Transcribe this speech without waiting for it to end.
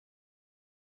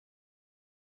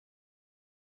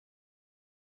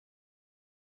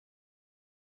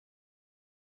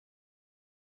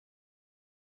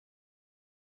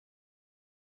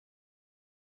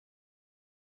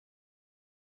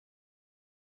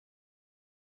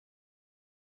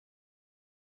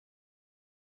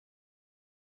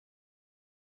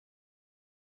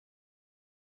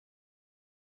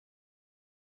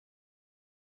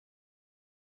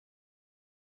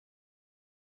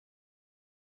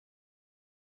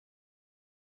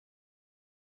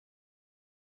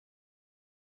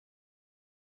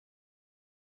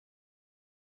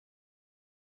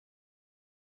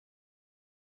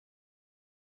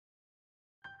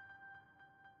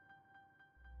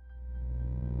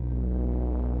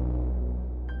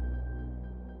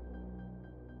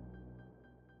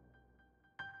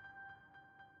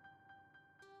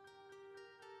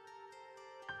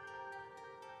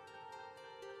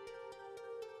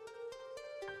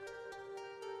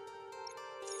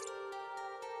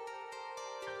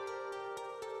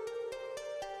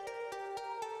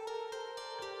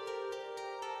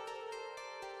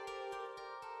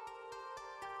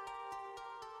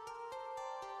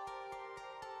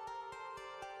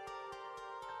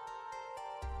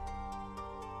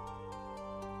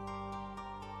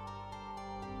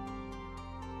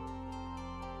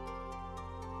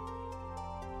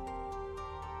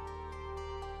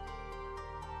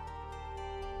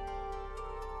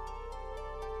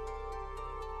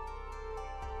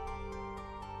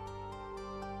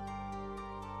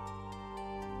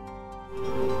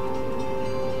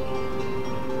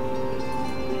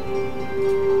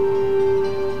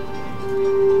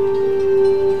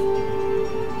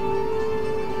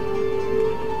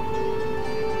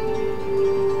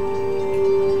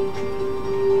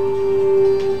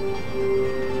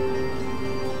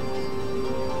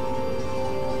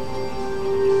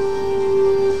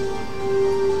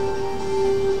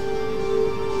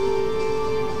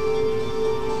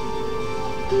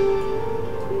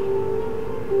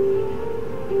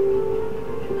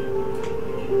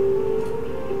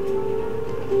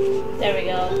There we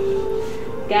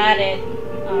go. Got it.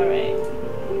 Alright.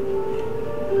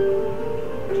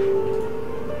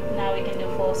 Now we can do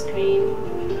full screen.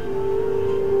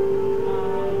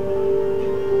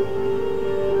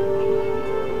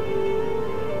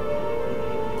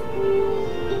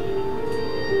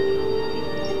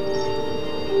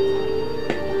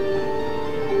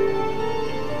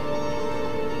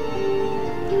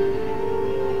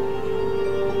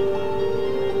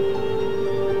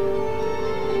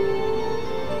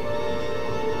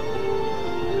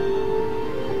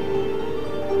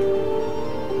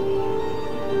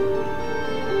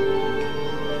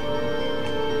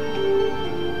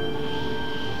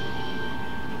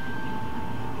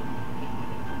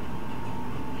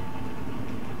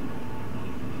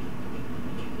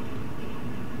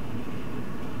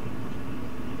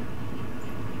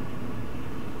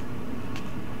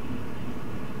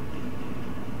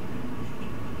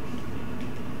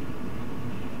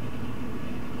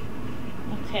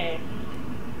 Okay.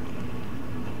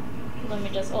 Let me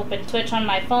just open Twitch on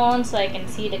my phone so I can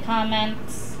see the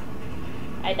comments.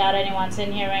 I doubt anyone's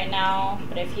in here right now,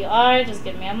 but if you are, just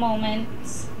give me a moment.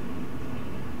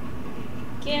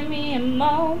 Give me a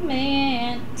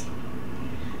moment.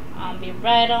 I'll be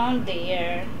right on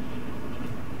there.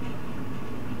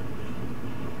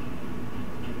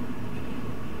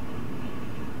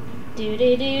 Do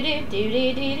do do do do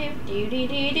do do do do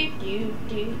do do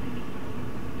do.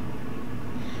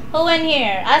 Who in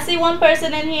here? I see one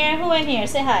person in here. Who in here?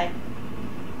 Say hi.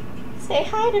 Say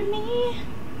hi to me.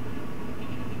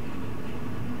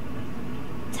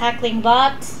 Tackling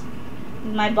bots.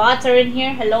 My bots are in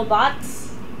here. Hello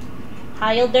bots.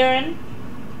 How you doing?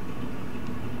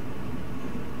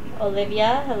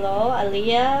 Olivia, hello.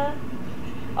 Aliyah.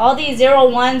 All these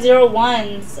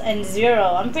 0101s and 0.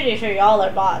 I'm pretty sure y'all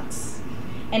are bots.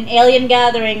 And Alien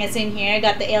Gathering is in here.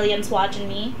 Got the aliens watching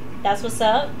me. That's what's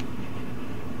up.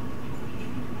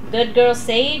 Good girl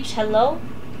Sage, hello.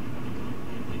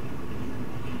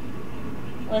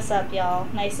 What's up, y'all?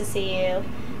 Nice to see you.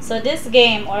 So this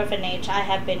game, Orphanage, I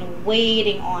have been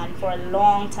waiting on for a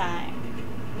long time.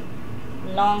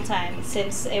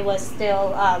 Since it was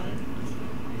still on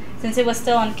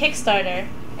Kickstarter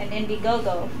and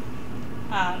Indiegogo.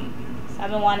 So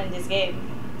I've been wanting this game.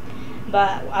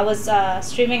 But I was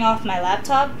streaming off my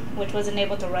laptop, which wasn't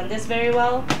able to run this very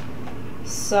well.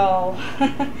 So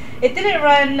it didn't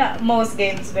run most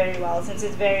games very well since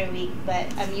it's very weak, but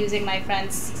I'm using my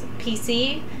friend's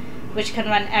PC, which can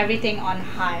run everything on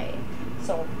high.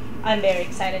 So I'm very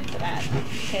excited for that.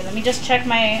 Okay, let me just check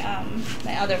my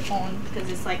my other phone because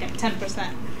it's like at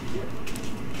 10%.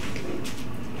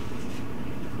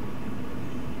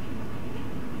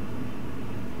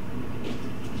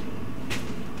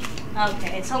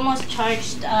 Okay, it's almost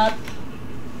charged up.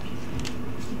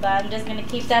 But I'm just gonna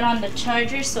keep that on the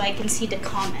charger so I can see the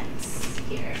comments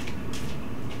here.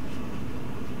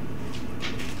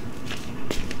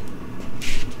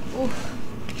 Oof.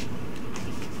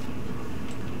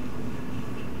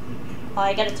 Oh,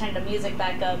 I gotta turn the music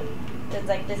back up. It's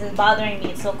like this is bothering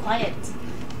me. It's so quiet.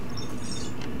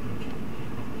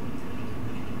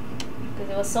 Because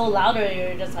it was so loud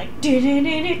earlier, just like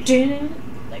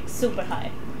like super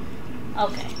high.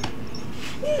 Okay.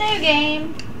 New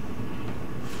game.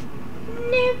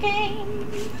 New game.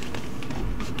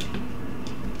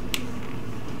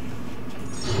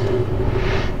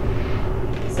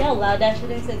 See how loud that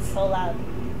shit is? It's so loud.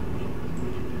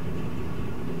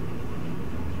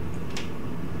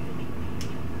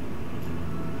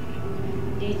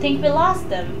 Do you think we lost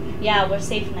them? Yeah, we're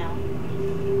safe now.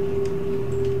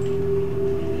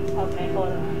 Okay, hold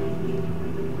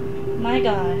on. My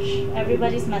gosh,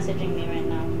 everybody's messaging me right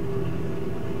now.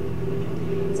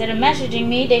 Instead of messaging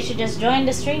me, they should just join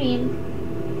the stream.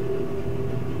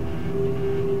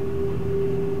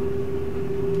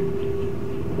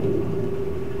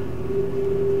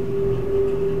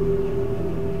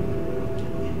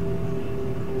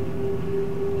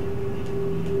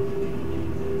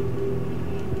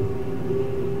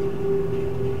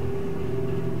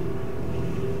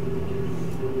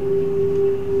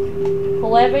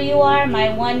 Whoever you are, my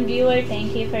one viewer,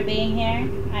 thank you for being here.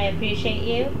 I appreciate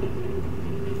you.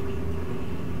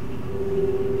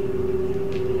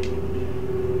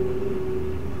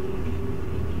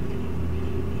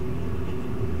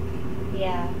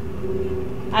 Yeah.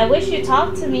 I wish you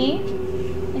talked to me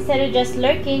instead of just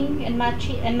lurking in my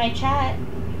chat.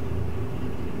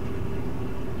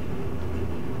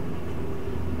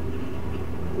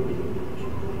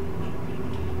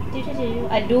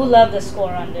 I do love the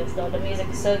score on this though. The music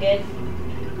is so good.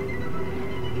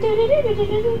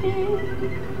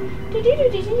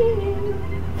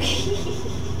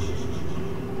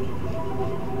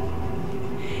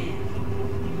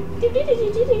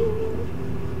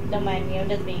 Don't mind me, I'm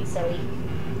just being silly.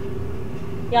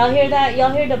 Y'all hear that?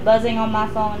 Y'all hear the buzzing on my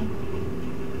phone?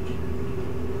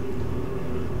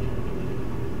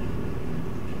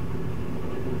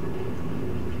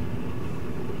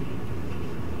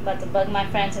 About to bug my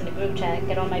friends in the group chat.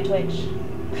 Get on my Twitch.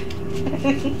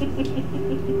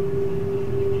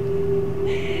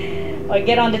 Or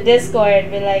get on the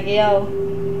Discord. Be like, yo,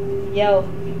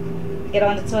 get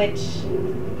on the Twitch.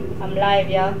 I'm live,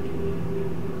 y'all.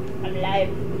 I'm live.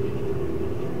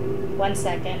 1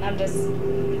 second. I'm just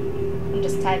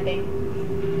typing.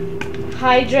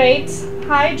 Hydrate.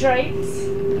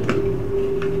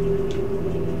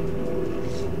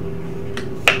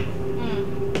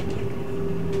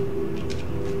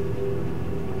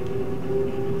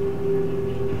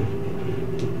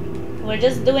 We're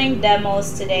just doing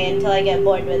demos today until I get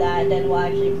bored with that, then we'll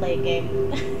actually play a game.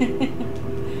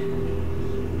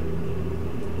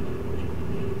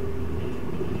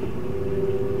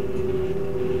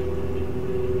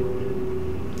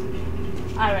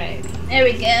 Alright, there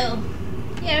we go.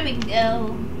 Here we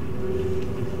go.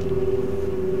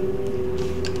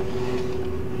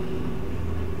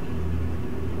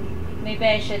 Maybe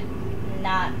I should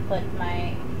not put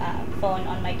my phone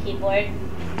on my keyboard.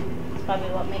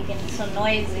 Probably what making it so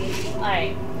noisy.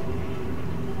 Alright.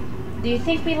 Do you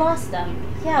think we lost them?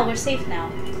 Yeah, we're safe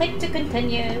now. Click to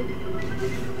continue.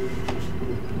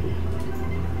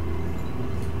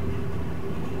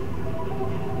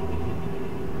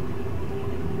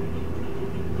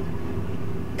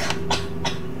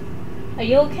 Are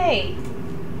you okay?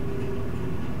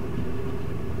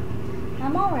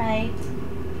 I'm alright.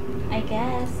 I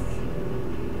guess.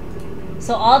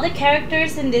 So all the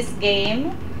characters in this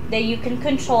game that you can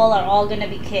control are all gonna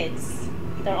be kids.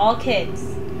 They're all kids.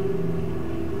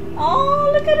 Oh,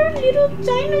 look at our little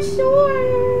dinosaur.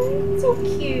 So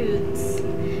cute.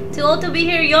 Too old to be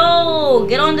here. Yo,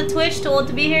 get on the Twitch. Too old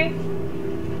to be here.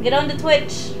 Get on the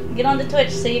Twitch. Get on the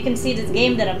Twitch so you can see this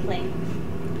game that I'm playing.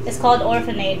 It's called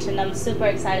Orphan and I'm super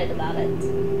excited about it.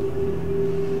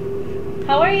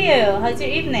 How are you? How's your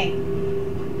evening?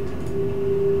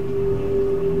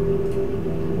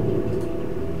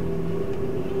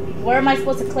 Where am I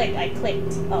supposed to click? I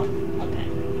clicked. Oh, okay.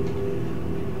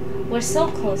 We're so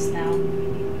close now.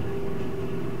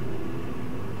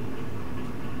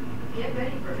 Get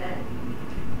ready for bed.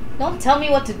 Don't tell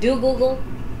me what to do, Google.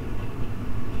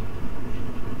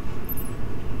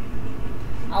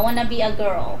 I wanna be a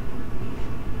girl.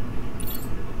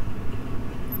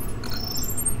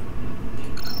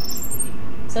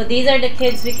 So these are the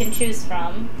kids we can choose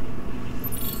from.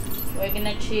 We're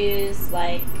gonna choose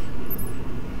like,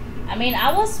 I mean,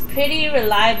 I was pretty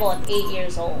reliable at 8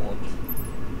 years old.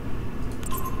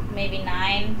 Maybe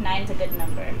 9. 9's a good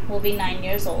number. We'll be 9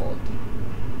 years old.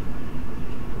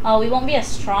 Oh, we won't be as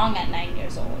strong at 9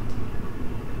 years old.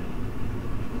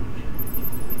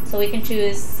 So we can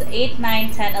choose 8,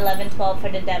 9, 10, 11, 12 for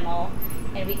the demo.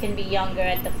 And we can be younger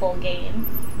at the full game.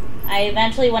 I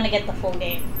eventually want to get the full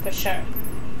game. For sure.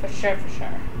 For sure, for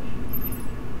sure.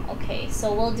 Okay,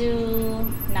 so we'll do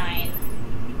 9.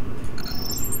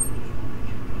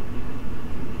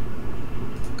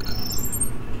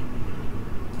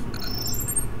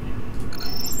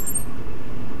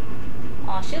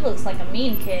 Aw, she looks like a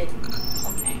mean kid.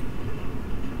 Okay.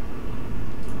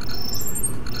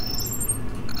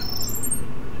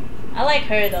 I like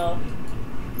her though.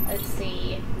 Let's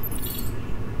see.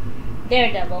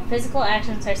 Daredevil. Physical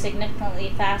actions are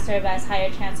significantly faster but has higher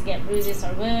chance to get bruises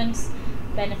or wounds.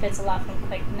 Benefits a lot from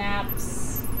quick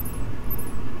naps.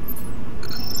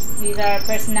 These are our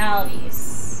personalities.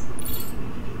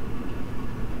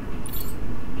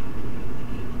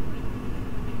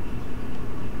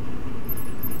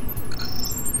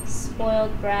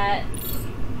 Spoiled brat.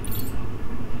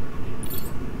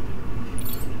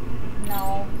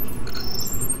 No.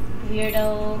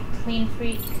 Weirdo. Clean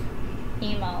freak.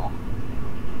 Emo.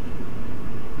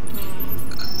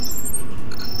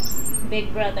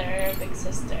 Big brother, big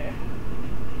sister.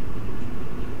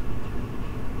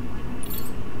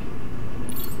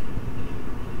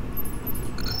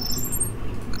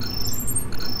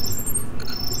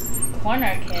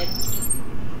 corner, kid.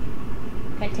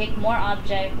 Can take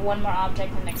one more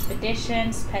object on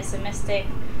expeditions. Pessimistic.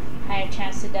 Higher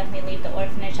chance to definitely leave the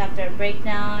orphanage after a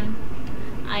breakdown.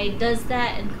 I does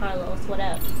that and Carlos, what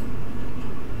up?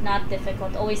 Not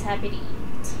difficult, always happy to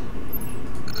eat.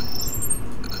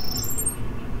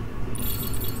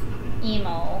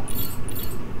 Emo.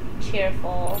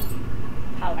 Cheerful.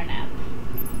 Power nap.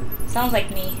 Sounds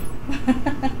like me.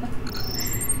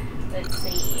 Let's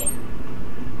see.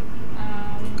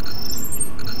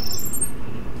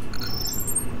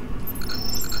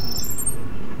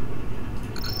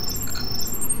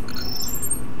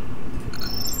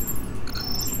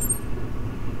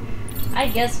 I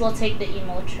guess we'll take the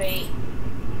emo trait.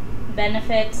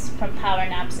 Benefits from power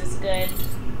naps is good.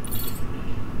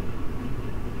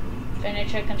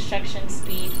 Furniture construction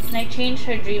speed. Can I change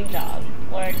her dream job?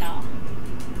 Or no?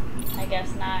 I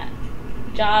guess not.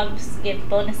 Jobs give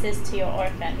bonuses to your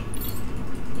orphan.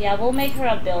 Yeah, we'll make her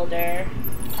a builder.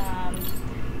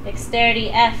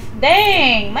 Dexterity F.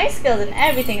 Dang! My skills and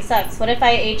everything sucks. What if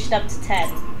I aged up to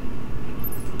 10?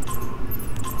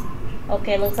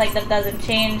 Okay, looks like that doesn't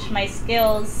change my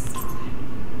skills.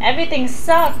 Everything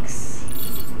sucks.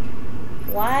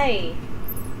 Why?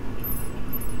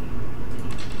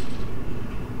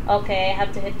 Okay, I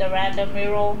have to hit the random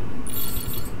reroll.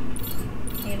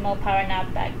 Emo power nap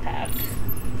backpack.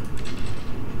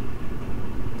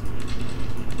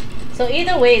 So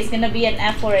either way, it's gonna be an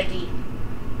F or a D.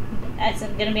 It's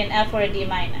gonna be an F or a D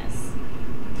minus.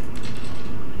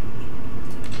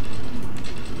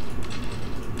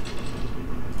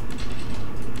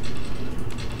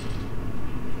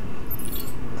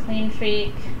 Clean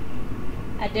freak.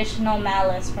 Additional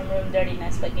malice from room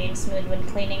dirtiness, but gains smooth when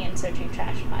cleaning and searching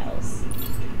trash piles.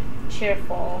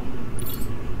 Cheerful.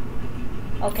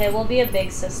 Okay, we'll be a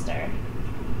big sister.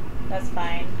 That's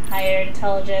fine. Higher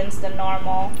intelligence than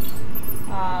normal.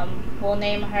 We'll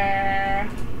name her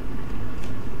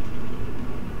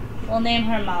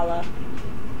Mala.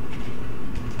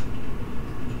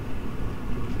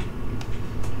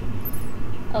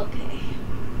 Okay.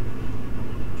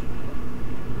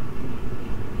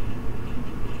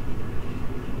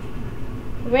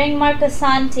 Ring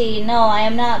Marcasanti. No, I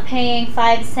am not paying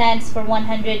 5 cents for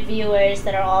 100 viewers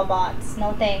that are all bots.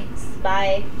 No thanks.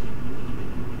 Bye.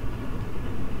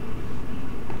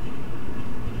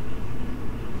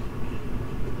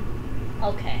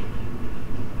 Okay.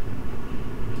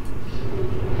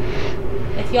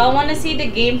 If y'all want to see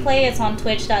the gameplay, it's on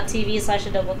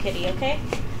twitch.tv/adoubokitty, okay?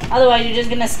 Otherwise, you're just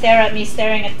gonna stare at me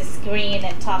staring at the screen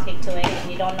and talking to it, and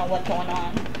you don't know what's going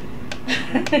on.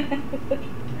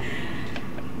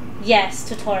 Yes,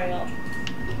 tutorial.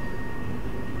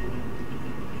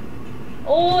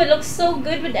 Oh, it looks so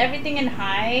good with everything in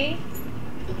high.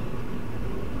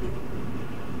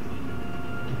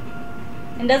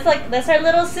 And that's our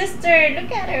little sister.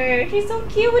 Look at her. She's so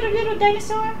cute with her little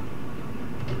dinosaur.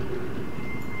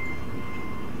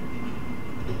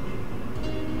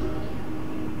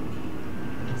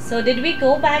 So did we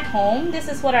go back home? This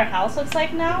is what our house looks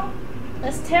like now?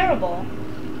 That's terrible.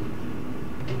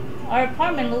 Our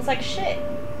apartment looks like shit.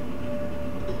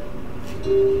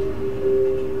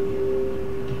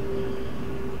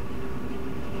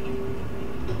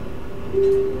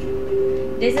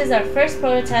 This is our first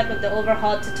prototype of the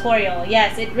overhauled tutorial.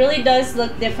 Yes, it really does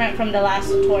look different from the last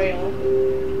tutorial.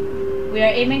 We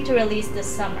are aiming to release this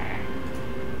summer.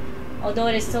 Although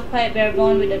it is still quite bare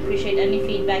bone, we'd appreciate any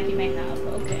feedback you may have.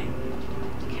 Okay.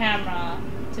 Camera.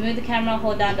 To move the camera,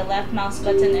 hold down the left mouse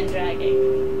button and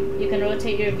dragging. You can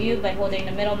rotate your view by holding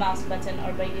the middle mouse button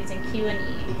or by using Q and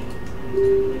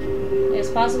E. It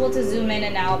is possible to zoom in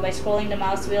and out by scrolling the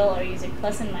mouse wheel or using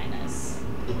plus and minus.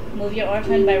 Move your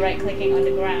orphan by right-clicking on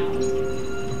the ground.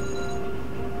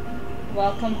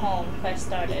 Welcome home. Quest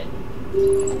started.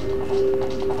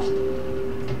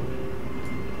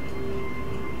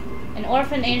 In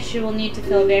Orphanage, you will need to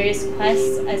fill various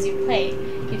quests as you play.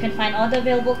 You can find all the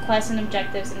available quests and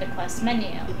objectives in the quest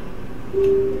menu.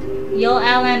 Yo,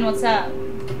 Alan, what's up?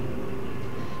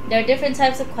 There are different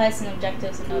types of quests and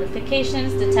objectives and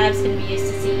notifications. The tabs can be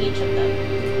used to see each of them.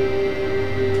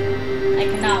 I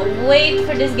cannot wait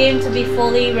for this game to be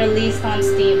fully released on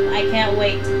Steam. I can't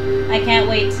wait. I can't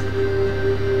wait.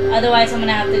 Otherwise, I'm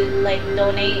gonna have to, like,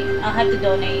 donate. I'll have to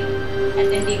donate at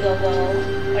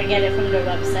Indiegogo or get it from their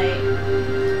website.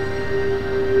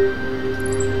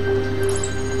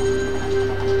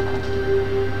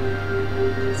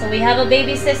 So we have a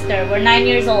baby sister. We're 9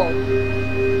 years old.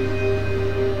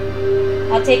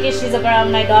 I'll take it she's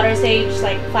around my daughter's age,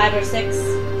 like 5 or 6.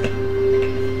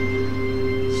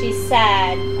 She's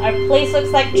sad. Our place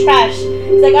looks like trash.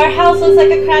 It's like our house looks like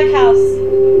a crack house.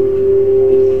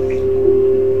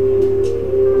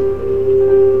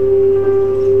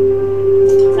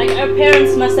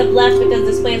 have left because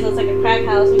this place looks like a crack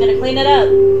house. We gotta clean it up.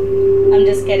 I'm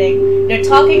just kidding. They're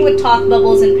talking with talk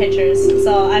bubbles and pictures,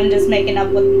 so I'm just making up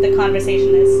what the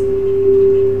conversation is.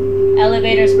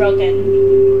 Elevator's broken.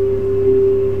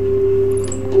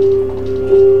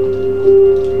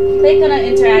 Click on an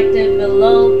interactive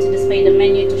below to display the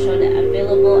menu to show the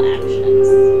available actions.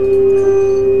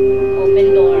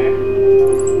 Open door.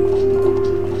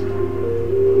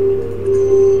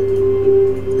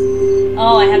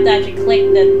 Oh, I have to actually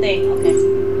click the thing. Okay.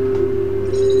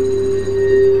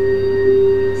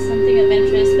 Something of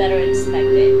interest, better inspect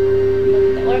it. Look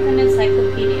at the Orphan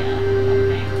Encyclopedia.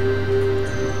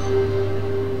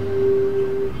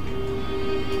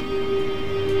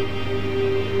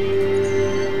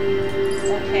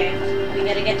 Okay. We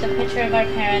gotta get the picture of our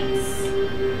parents.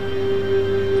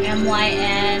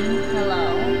 MYN. Hello.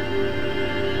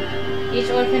 Each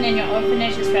orphan in your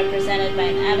orphanage is represented by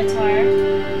an avatar.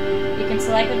 You can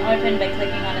select an orphan by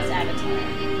clicking on its avatar.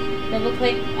 Double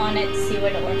click on it to see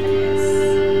where the orphan is.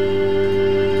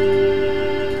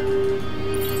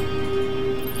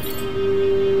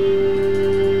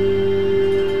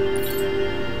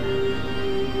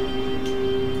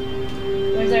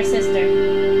 Where's our sister?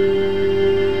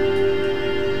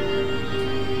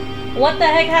 What the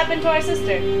heck happened to our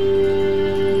sister?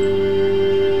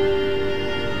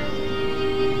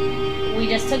 We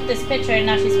just took this picture and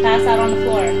now she's passed out on the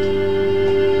floor.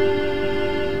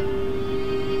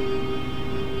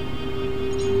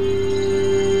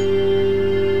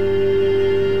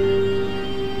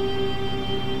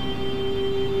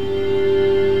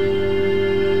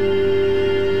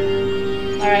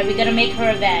 Alright, we gotta make her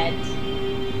a bed.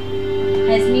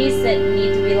 Has needs that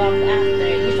need to be looked after.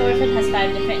 Each orphan has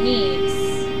 5 different needs.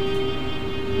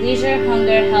 Leisure,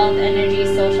 hunger, health, energy,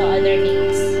 social, other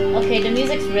needs. Okay, the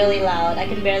music's really loud. I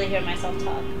can barely hear myself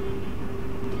talk.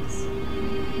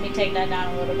 Let me take that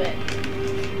down a little bit.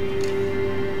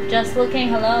 Just looking,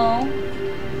 hello.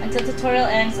 Until tutorial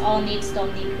ends, all needs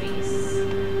don't decrease.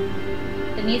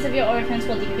 The needs of your orphans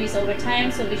will decrease over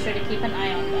time, so be sure to keep an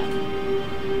eye on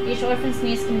them. Each orphan's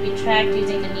needs can be tracked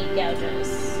using the need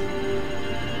gouges.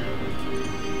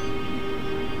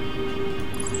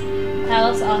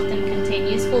 Piles often contain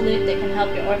useful loot that can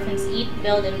help your orphans eat,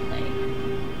 build, and play.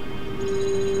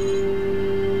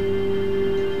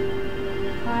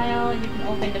 Pile, you can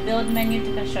open the build menu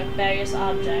to construct various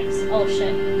objects. Oh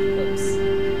shit, oops.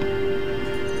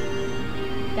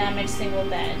 Damaged single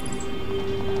bed.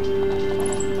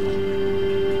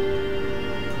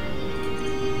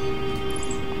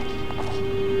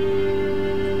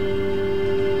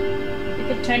 You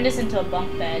could turn this into a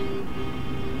bunk bed.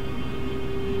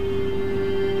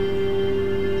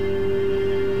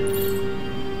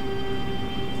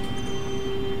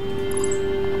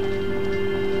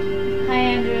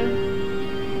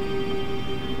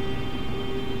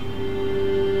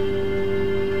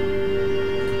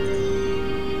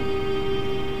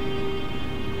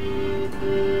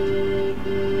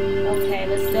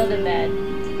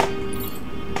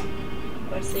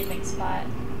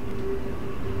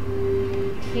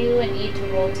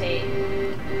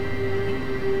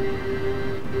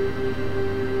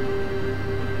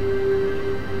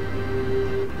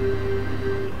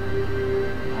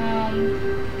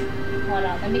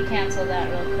 Cancel that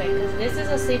real quick because this is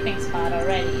a sleeping spot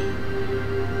already.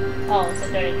 Oh, it's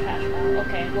a dirty trash pile.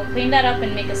 Okay, we'll clean that up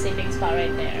and make a sleeping spot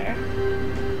right there.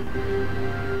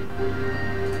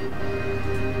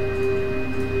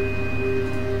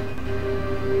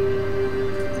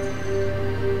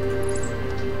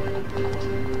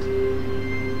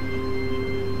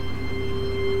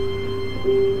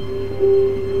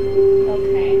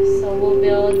 Okay, so we'll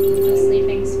build a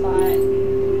sleeping spot.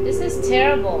 This is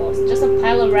terrible. It's just a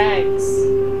pile of rags.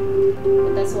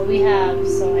 But that's what we have,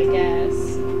 so I guess.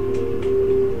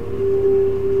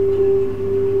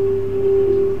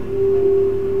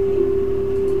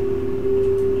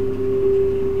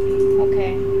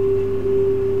 Okay.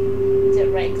 Is it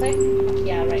right click?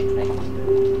 Yeah, right click.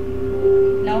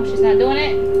 No, she's not doing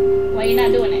it? Why are you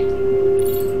not doing it?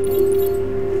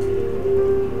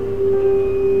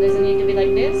 Does it need to be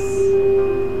like this?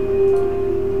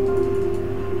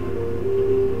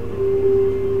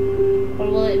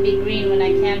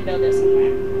 Build it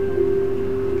somewhere.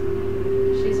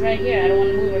 She's right here. I don't want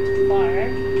to move her too far.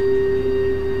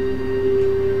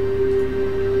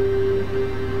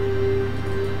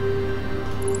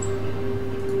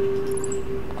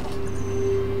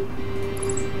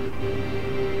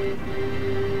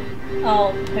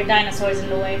 Oh, her dinosaur's in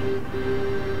the way.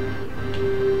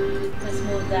 Let's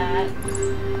move that.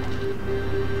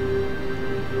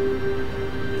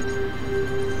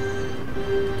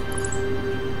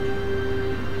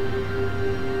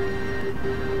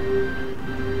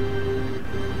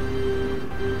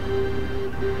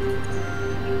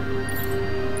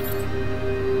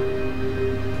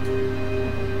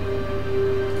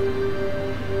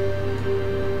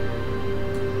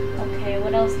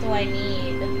 else do I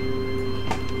need?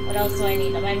 What else do I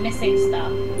need? Am I missing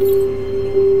stuff?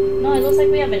 No, it looks like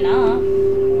we have enough.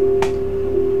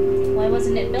 Why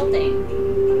wasn't it building?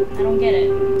 I don't get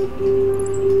it.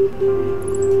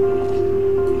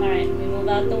 Alright, we move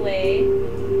out the way.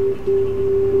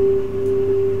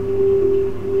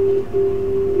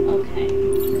 Okay,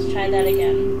 let's try that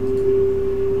again.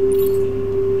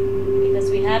 Because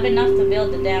we have enough to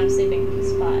build the damn sleeping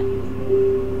spot.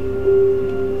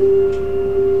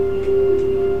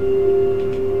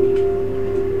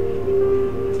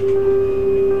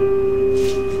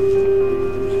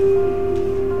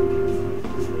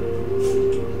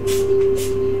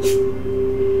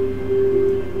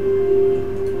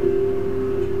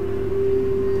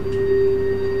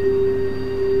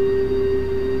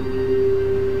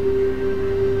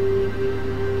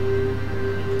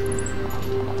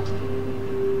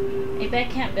 I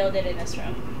can't build it in this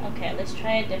room. Okay, let's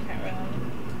try a different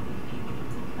room.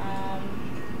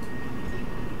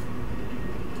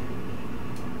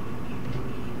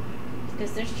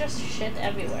 Because there's just shit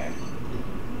everywhere.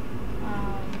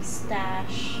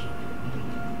 Stash.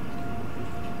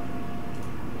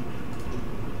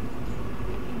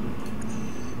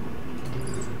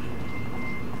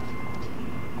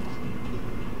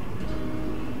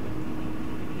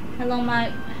 Hello,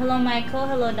 Michael.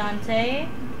 Hello, Dante.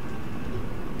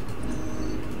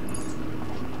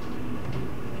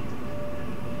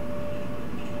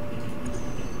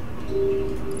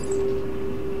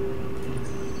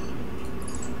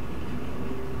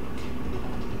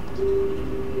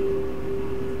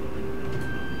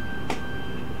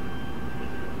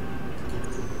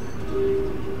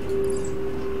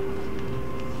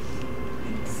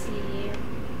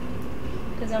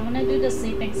 I want to do the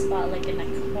sleeping spot like in a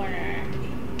corner.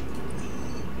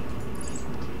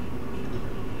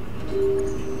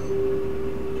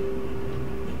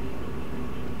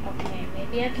 Okay,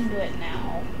 maybe I can do it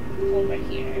now. Over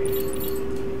here.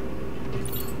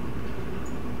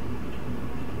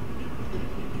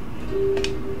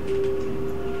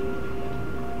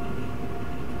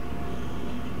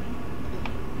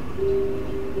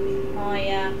 Oh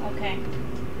yeah, okay.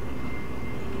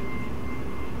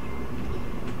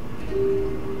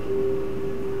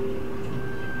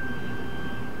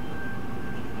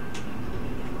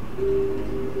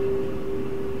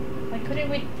 Why couldn't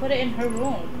we put it in her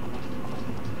room?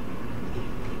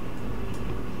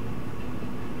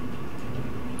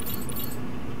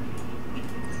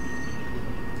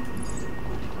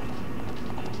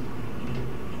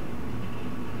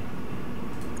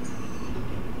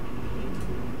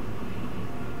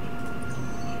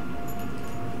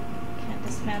 Can't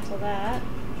dismantle that.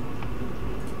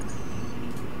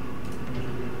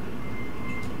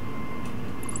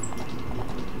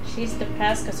 She's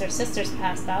depressed because her sister's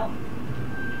passed out.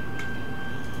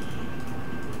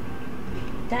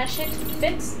 That shit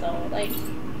fits though, like...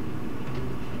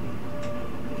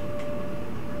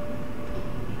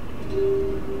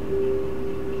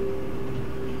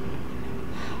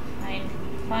 Fine,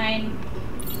 fine.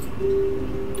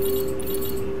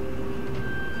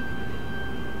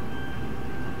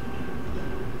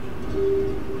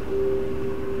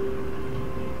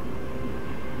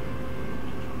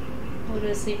 We'll do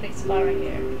a sleeping spot right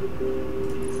here.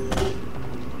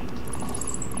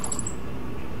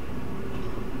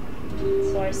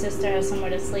 So our sister has somewhere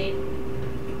to sleep.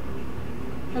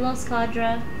 Hello,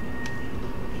 Skadra.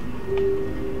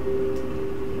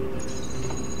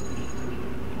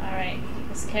 Alright,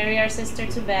 let's carry our sister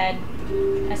to bed.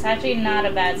 That's actually not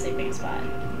a bad sleeping spot.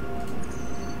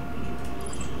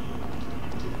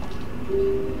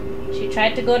 She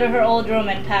tried to go to her old room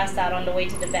and passed out on the way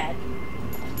to the bed.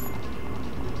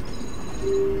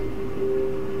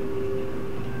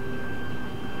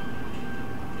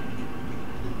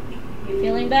 You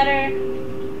feeling better?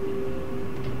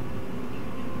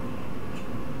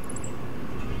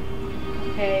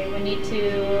 Okay, we need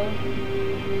to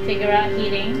figure out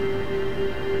heating.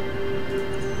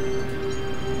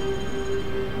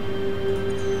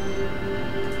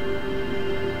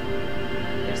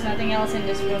 There's nothing else in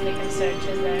this room we can search,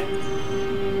 is there?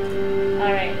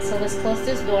 Alright, so let's close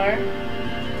this door.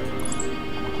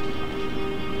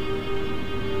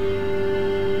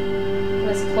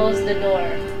 Let's close the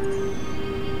door.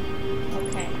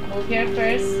 Okay, move here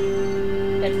first,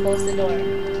 then close the door.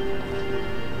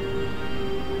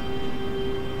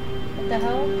 What the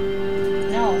hell?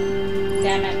 No.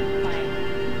 Damn it. Fine.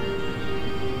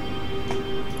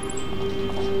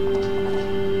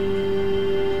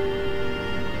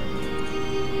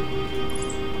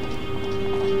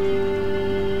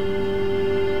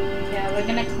 Yeah, we're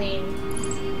gonna clean.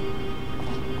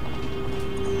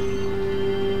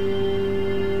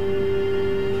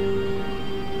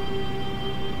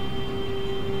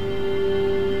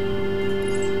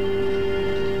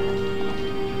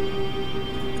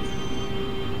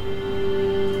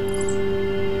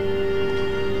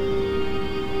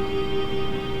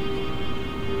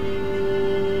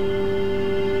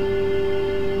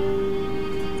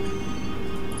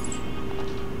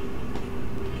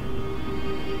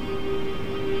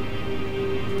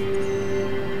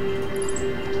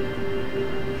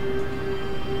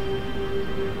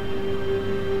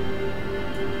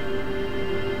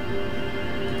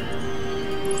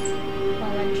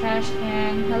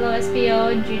 Hello,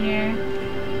 SPO Junior.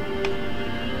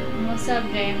 What's up,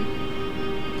 James?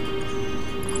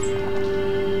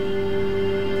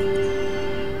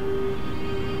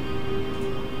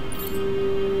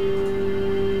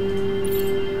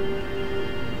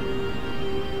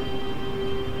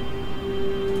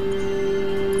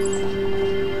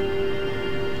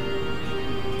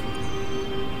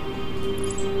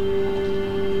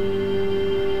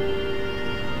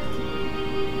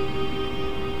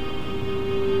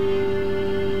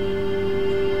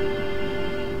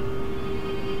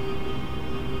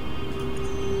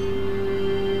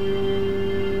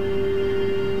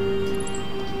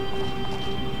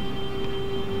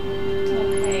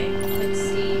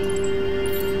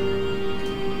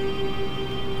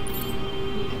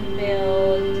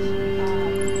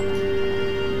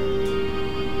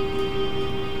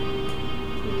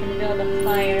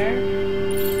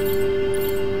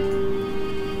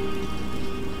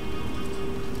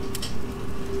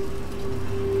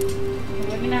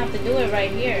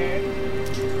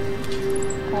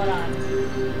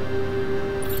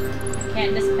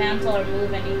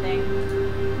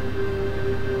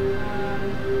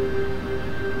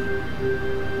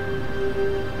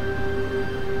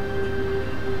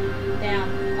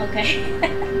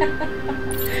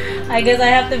 I guess I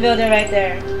have to build it right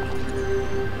there.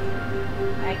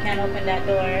 I can't open that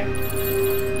door.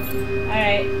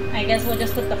 Alright, I guess we'll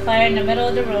just put the fire in the middle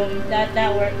of the room.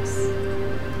 That works.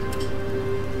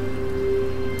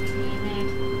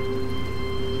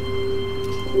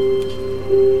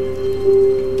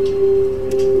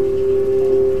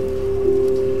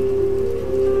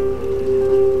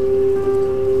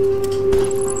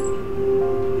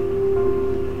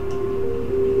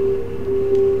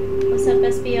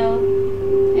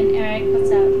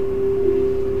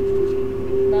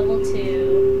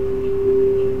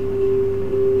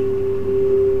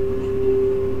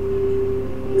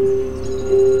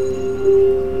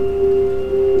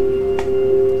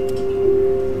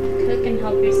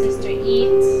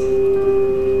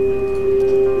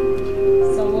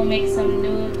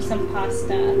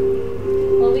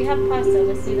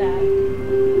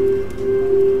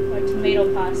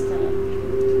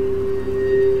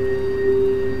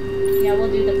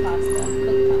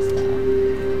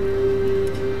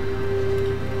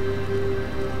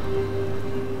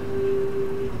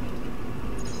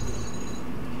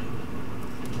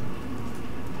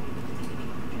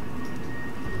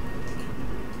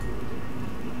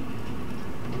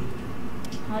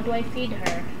 How do I feed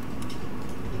her?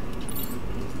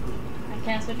 I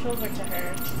can't switch over to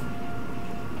her.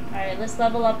 Alright, let's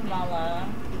level up Mala.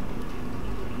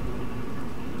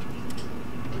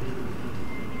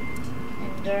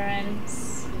 Endurance.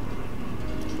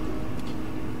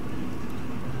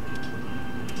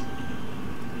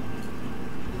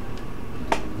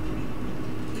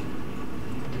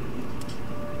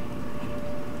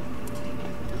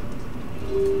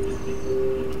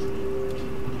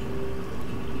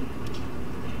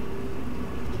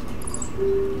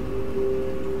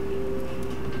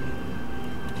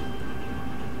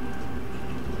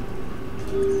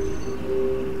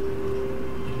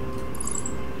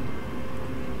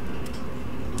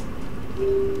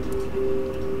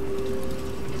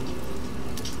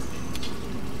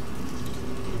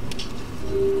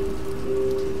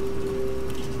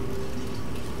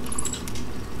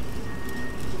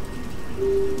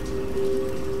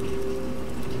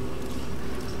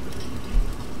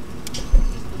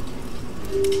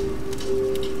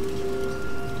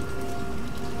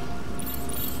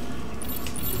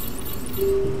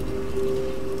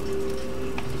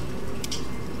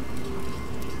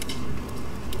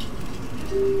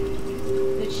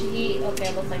 Did she eat? Okay,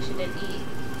 it looks like she did eat.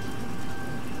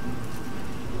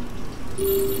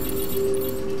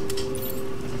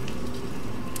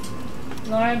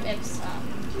 Lorem ipsum.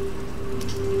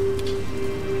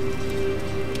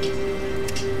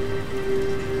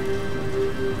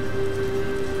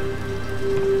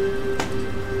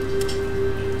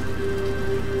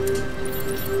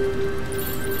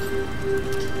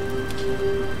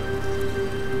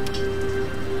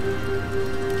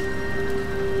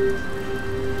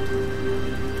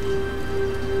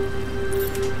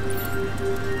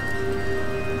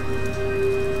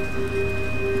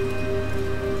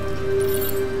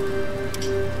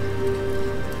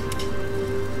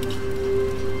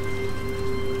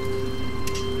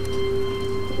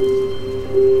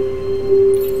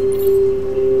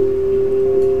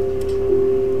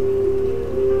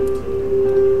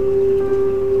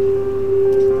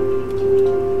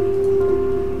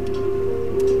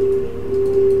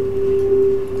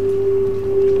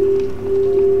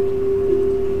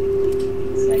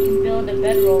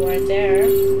 mid-roll right there.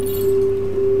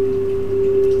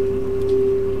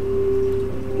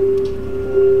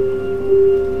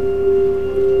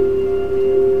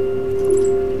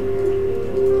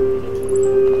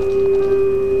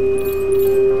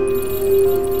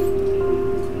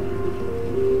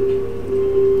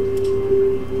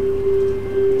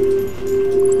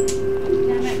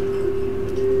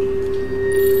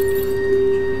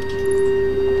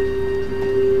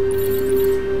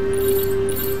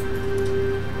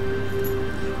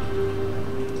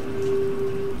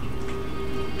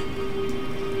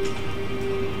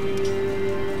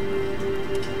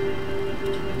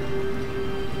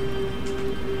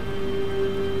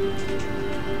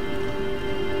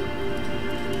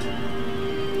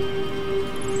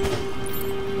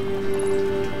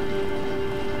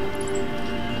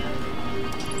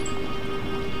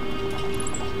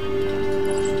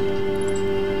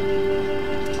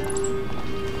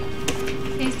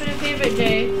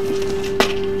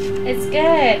 It's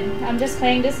good. I'm just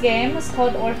playing this game. It's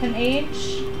called Orphan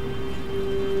Age.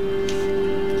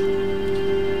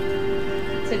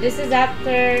 So this is after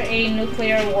a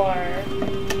nuclear war.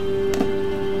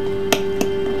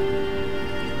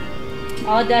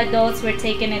 All the adults were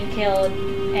taken and killed,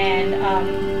 and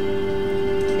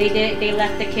they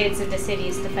left the kids in the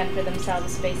cities to fend for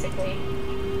themselves, basically.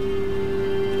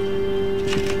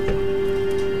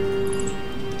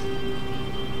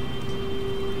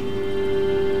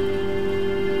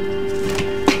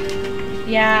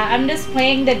 Yeah, I'm just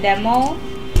playing the demo.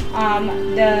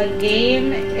 The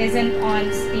game isn't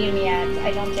on Steam yet.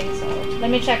 I don't think so. Let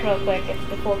me check real quick if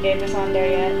the full game is on there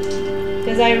yet.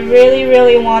 Because I really,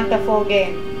 really want the full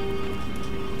game.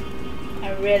 I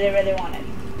really, really want it.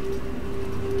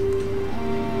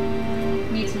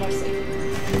 Needs more sleep.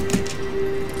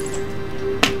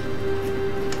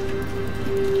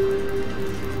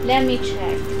 Let me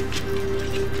check.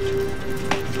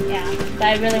 Yeah, but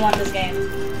I really want this game.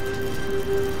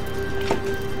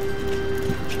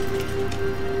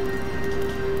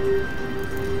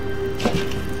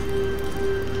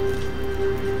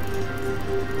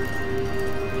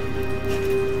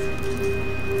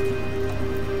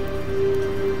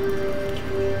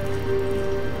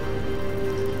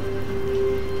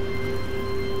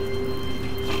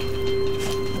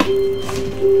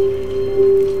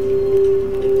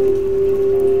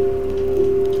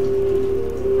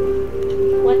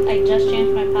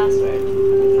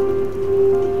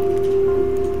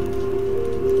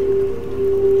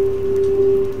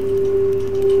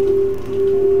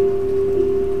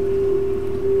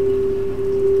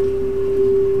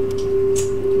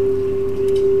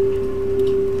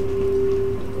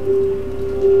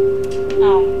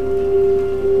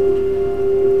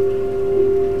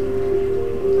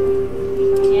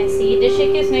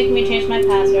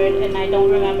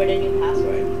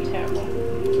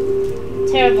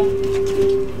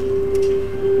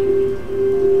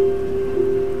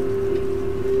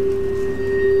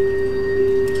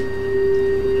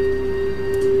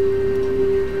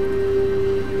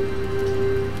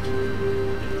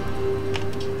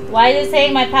 Why is it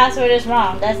saying my password is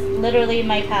wrong? That's literally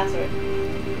my password.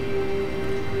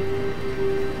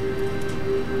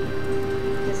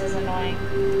 This is annoying.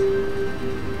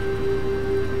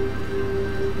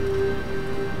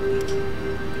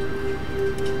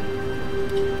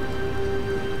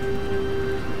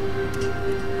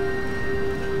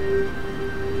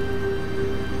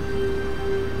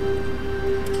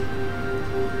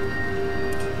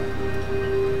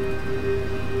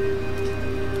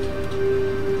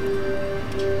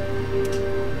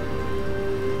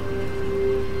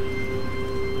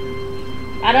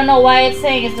 I don't know why it's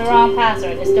saying it's the wrong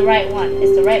password. It's the right one.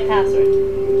 It's the right password.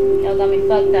 Y'all got me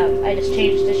fucked up. I just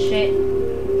changed this shit.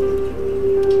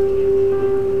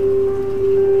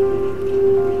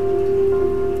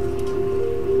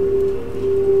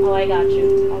 Oh, I got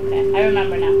you. Okay, I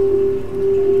remember now.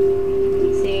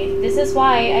 See, this is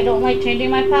why I don't like changing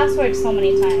my password so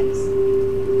many times.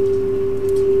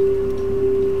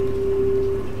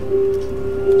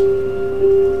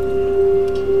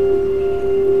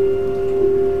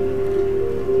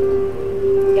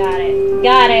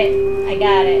 Got it. I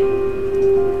got it.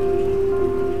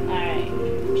 Alright.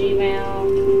 Gmail.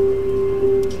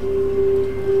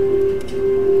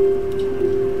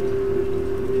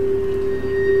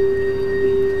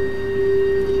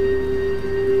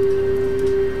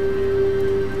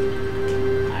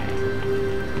 Alright.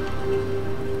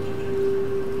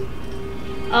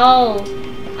 Oh.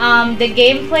 The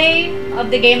gameplay of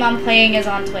the game I'm playing is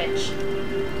on Twitch.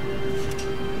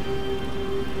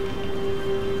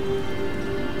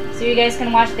 So you guys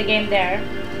can watch the game there.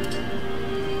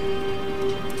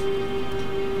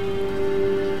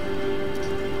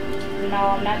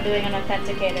 I'm not doing an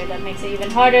authenticator. That makes it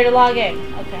even harder to log in.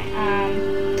 Okay,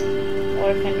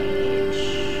 orphanage.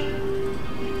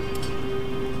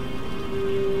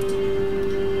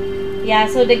 Yeah,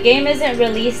 so the game isn't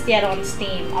released yet on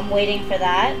Steam. I'm waiting for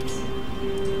that.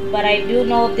 But I do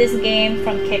know of this game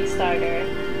from Kickstarter.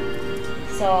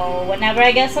 So whenever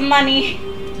I get some money,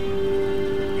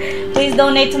 please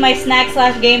donate to my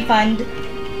snack/game fund.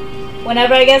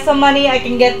 Whenever I get some money, I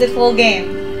can get the full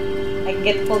game. I can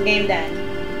get the full game then.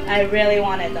 I really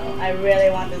want it though. I really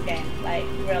want this game. Like,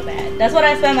 real bad. That's what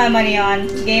I spend my money on.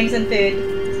 Games and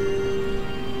food.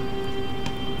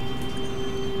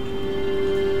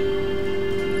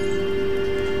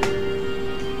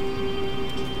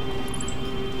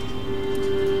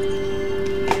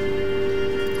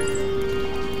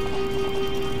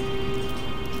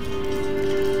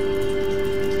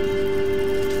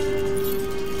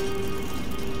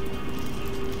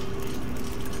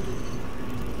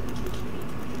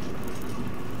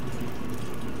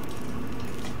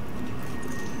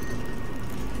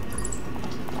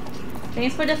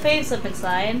 Thanks for the face up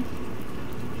inside.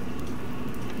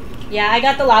 Yeah, I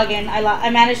got the login. I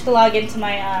managed to log into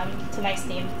my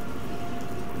Steam.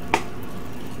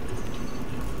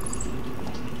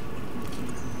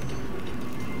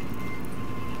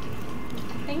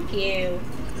 Thank you.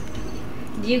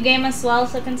 Do you game as well,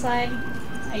 Slip Inside?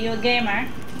 Are you a gamer?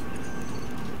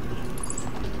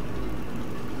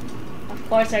 Of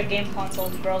course, our game console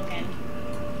is broken.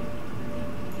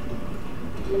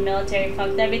 The military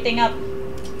fucked everything up.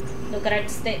 Look at our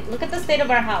state. Look at the state of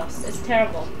our house. It's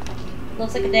terrible.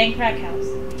 Looks like a dang crack house.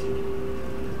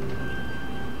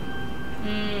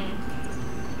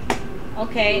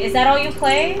 Okay, is that all you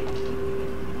play?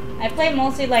 I play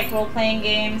mostly like role-playing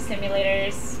games,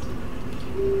 simulators,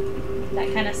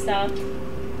 that kind of stuff.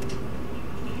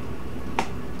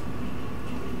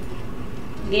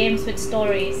 Games with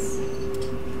stories.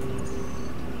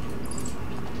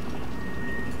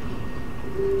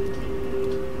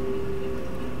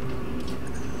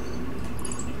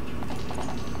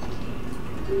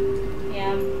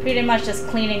 Yeah, I'm pretty much just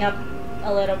cleaning up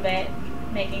a little bit,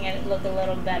 making it look a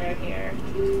little better here.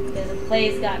 Because the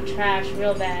place got trashed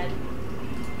real bad.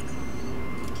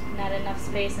 Not enough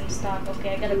space in stock.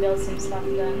 Okay, I gotta build some stuff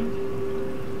then.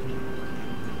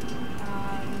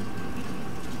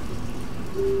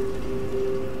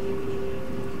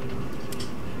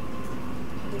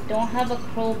 We don't have a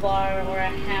crowbar or a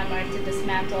hammer to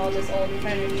dismantle all this old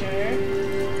furniture.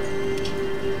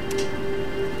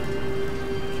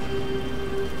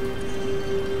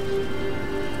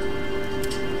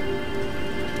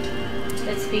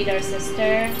 Let's feed our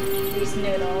sister these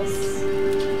noodles.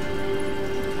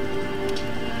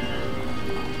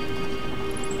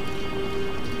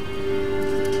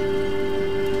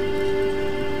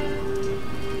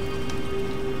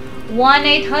 One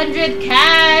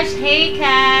 1-800-CASH. Hey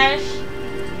Cash,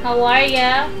 how are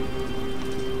ya?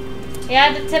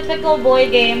 Yeah, the typical boy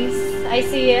games. I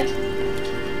see you.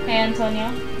 Hey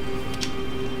Antonio.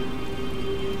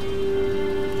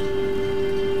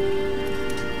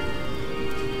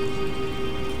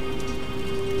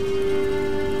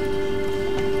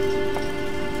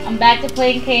 I'm back to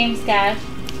playing games, Cash.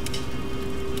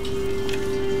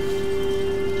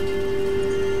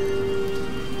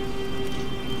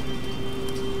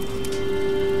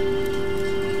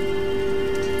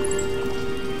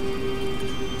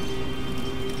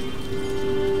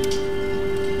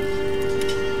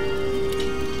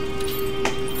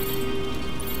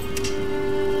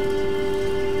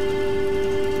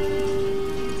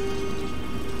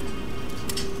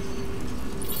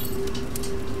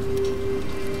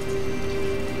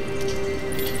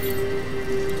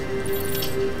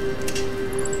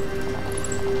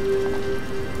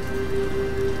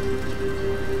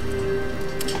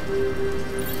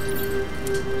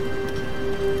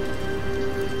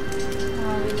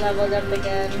 Leveled up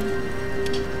again.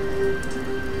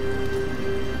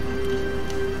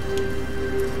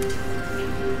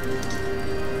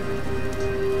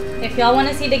 If y'all want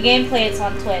to see the gameplay, it's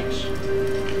on Twitch.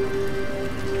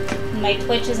 My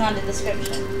Twitch is on the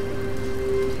description.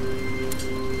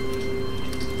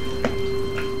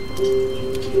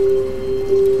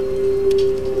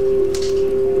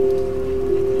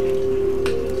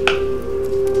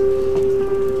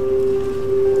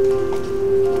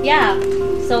 Yeah.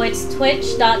 So it's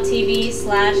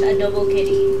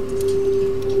twitch.tv/AdobleKitty.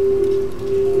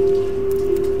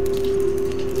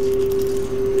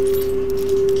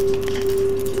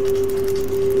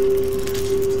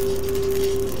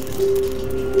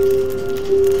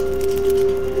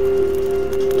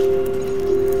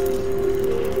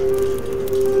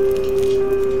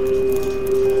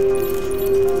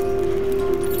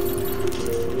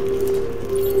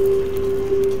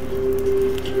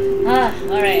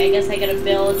 guess I gotta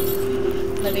build...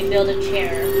 Let me build a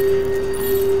chair.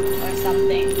 Or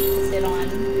something to sit on.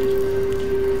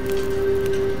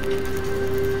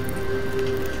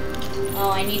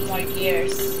 Oh, I need more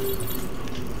gears.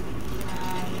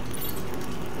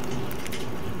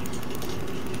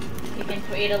 You can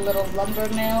create a little lumber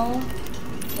mill.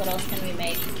 What else can we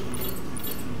make?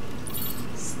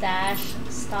 Stash,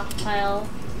 stockpile.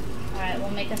 Alright,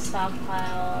 we'll make a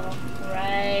stockpile.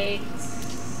 Right.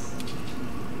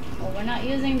 Well, we're not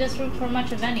using this room for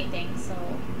much of anything, so...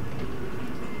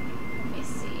 Let me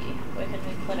see. Where can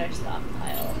we put our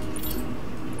stockpile?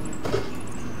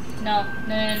 No.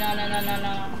 No, no, no, no, no, no,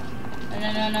 no. No, no,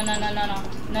 no, no, no, no, no, no.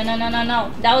 No, no, no, no,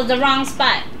 no. That was the wrong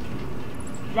spot.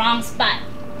 Wrong spot.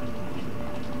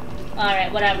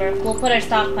 Alright, whatever. We'll put our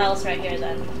stockpiles right here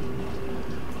then.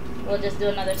 We'll just do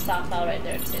another stockpile right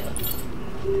there too.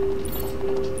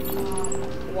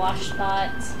 Wash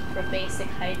spot for basic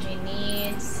hygiene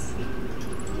needs.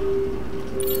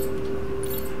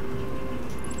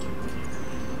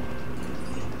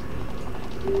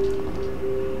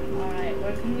 Alright,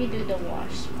 where can we do the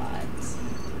wash spots?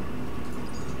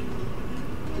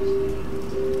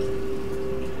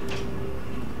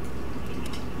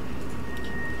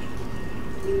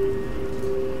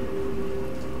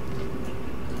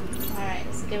 Alright,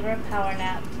 let's give her a power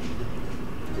nap.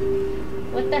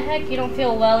 What the heck? You don't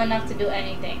feel well enough to do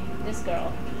anything. This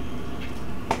girl.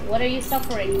 What are you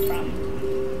suffering from?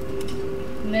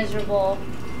 Miserable.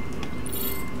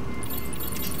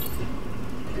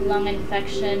 Lung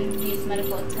infection. Needs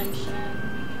medical attention.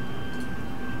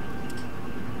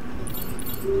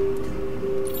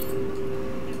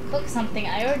 Cook something.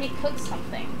 I already cooked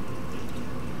something.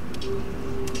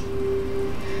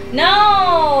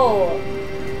 No!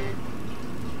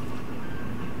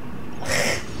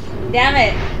 Damn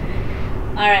it.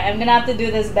 Alright, I'm gonna have to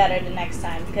do this better the next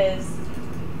time because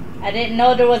I didn't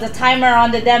know there was a timer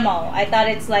on the demo. I thought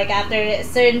it's like after a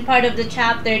certain part of the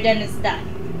chapter, then it's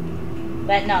done.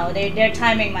 But no, they're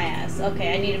timing my ass.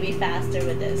 Okay, I need to be faster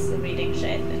with this reading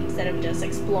shit instead of just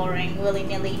exploring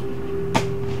willy-nilly.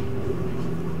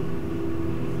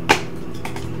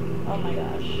 Oh my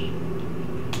gosh.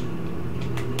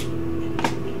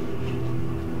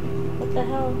 What the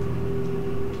hell?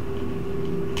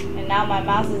 And now my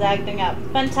mouse is acting up.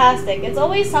 Fantastic. It's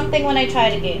always something when I try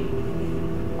the game.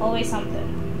 Always something.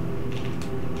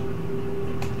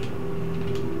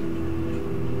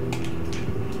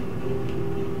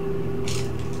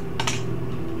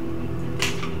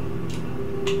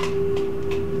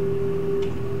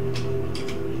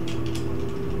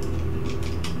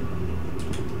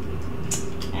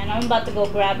 And I'm about to go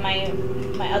grab my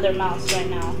other mouse right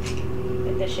now.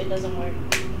 If this shit doesn't work.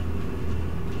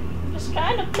 I'm just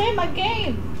trying to play my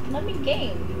game. Let me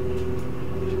game.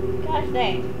 Gosh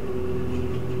dang.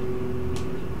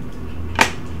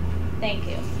 Thank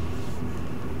you.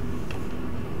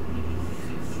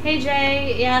 Hey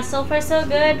Jay, yeah, so far so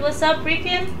good. What's up,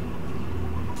 Rikin?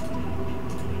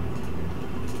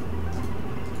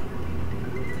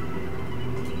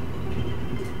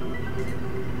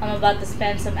 I'm about to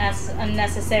spend some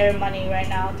unnecessary money right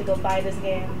now to go buy this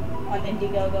game on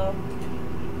Indiegogo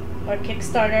or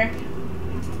Kickstarter.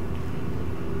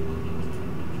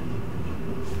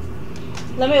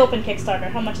 Let me open Kickstarter.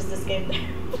 How much is this game there?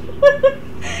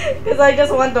 Because I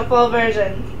just want the full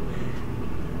version.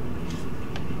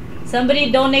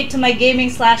 Somebody donate to my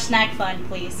gaming/snack fund,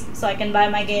 please, so I can buy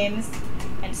my games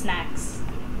and snacks.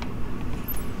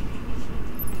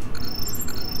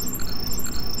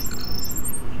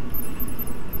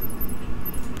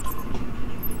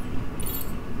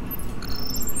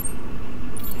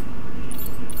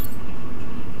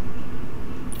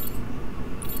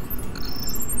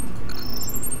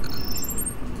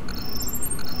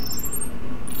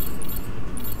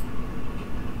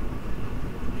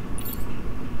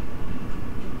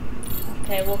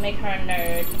 Okay, we'll make her a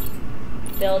nerd.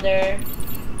 Builder.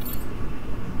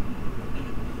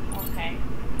 Okay.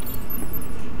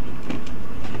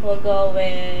 We'll go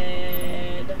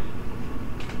with...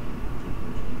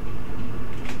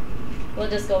 We'll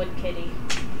just go with Kitty.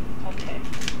 Okay.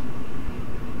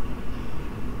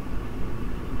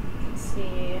 Let's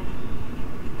see.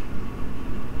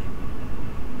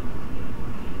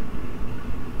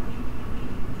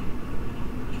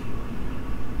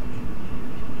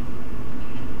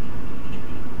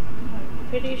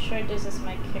 Pretty sure this is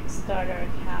my Kickstarter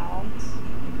account.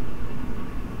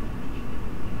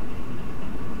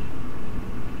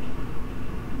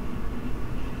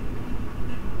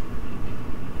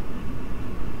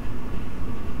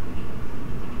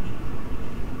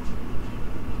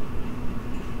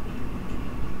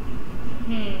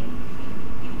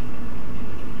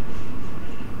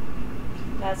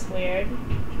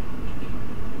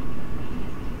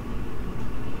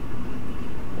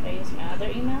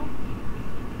 another email?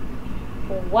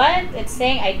 What? It's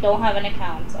saying I don't have an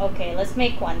account. Okay, let's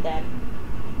make one then.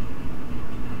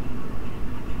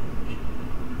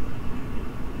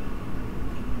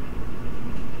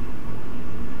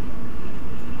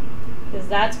 Because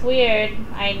that's weird.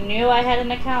 I knew I had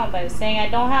an account, but it's saying I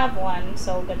don't have one,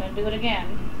 so I'm gonna do it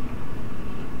again.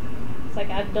 It's like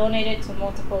I've donated to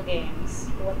multiple games.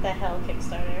 What the hell,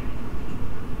 Kickstarter?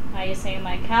 Are you saying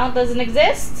my account doesn't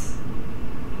exist?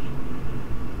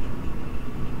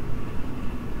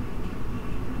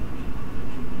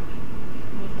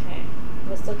 Okay,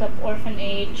 let's look up Orphan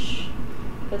Age.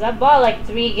 Because I bought like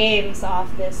 3 games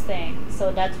off this thing,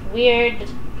 so that's weird.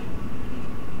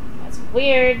 That's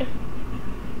weird.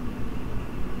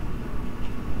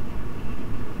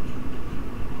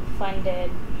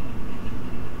 Funded.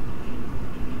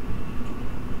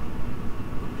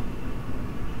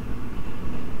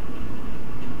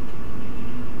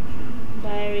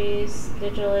 Diaries,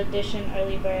 digital edition,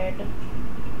 early bird.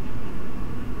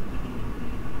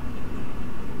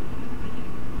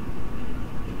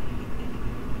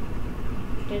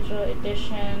 Digital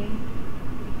edition.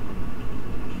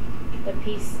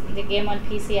 The game on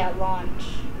PC at launch.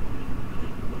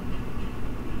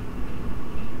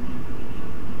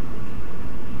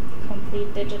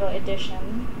 Complete digital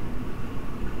edition.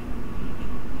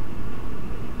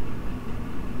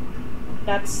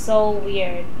 That's so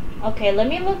weird. Okay, let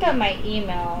me look at my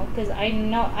email, because I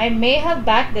know I may have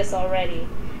backed this already,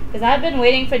 because I've been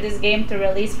waiting for this game to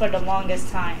release for the longest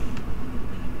time.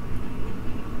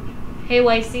 Hey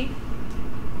YC.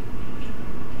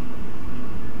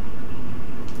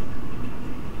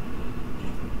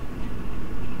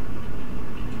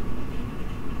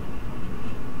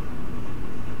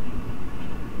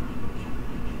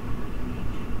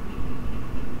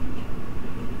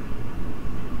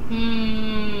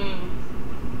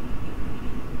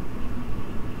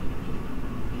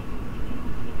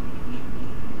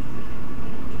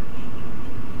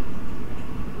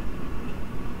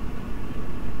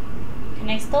 Can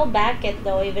I still back it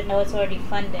though, even though it's already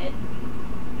funded?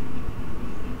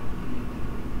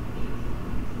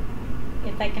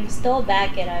 If I can still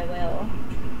back it, I will.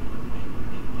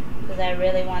 Because I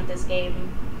really want this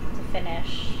game to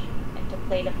finish and to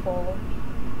play the full.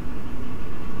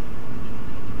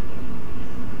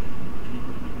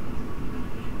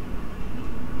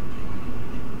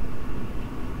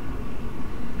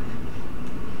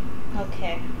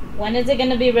 Okay, when is it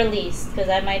gonna be released? Because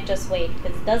I might just wait,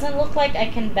 because it doesn't look like I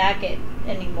can back it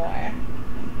anymore.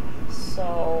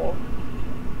 So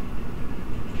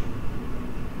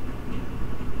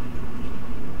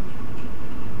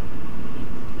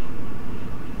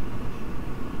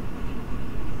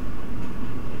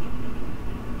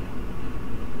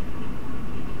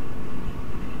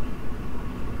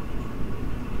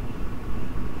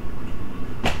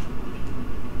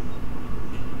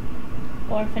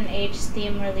Orphan Age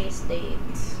Steam release date.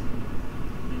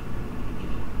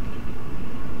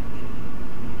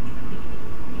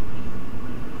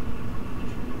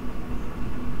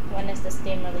 When is the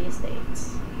Steam release date?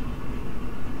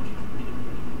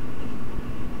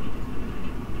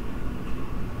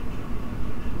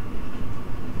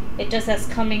 It just says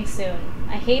coming soon.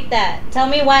 I hate that. Tell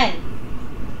me when.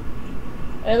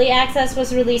 Early access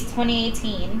was released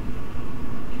 2018.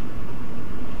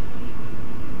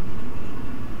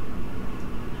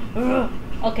 Ugh.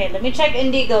 Okay, let me check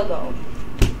Indiegogo.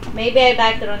 Maybe I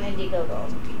backed it on Indiegogo.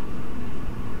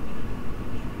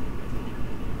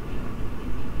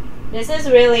 This is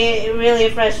really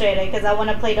frustrating because I want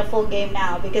to play the full game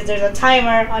now because there's a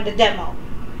timer on the demo.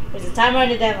 There's a timer on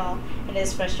the demo and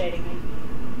it's frustrating me.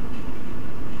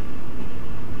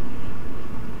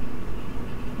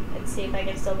 Let's see if I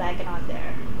can still back it on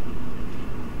there.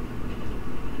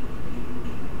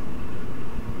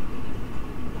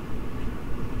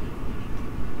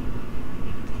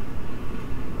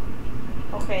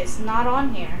 Okay, it's not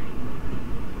on here.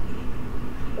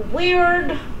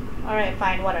 Weird. Alright,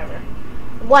 fine, whatever.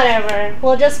 Whatever.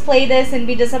 We'll just play this and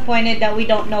be disappointed that we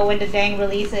don't know when the dang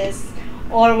release is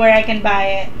or where I can buy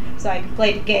it so I can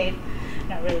play the game.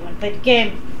 I don't really want to play the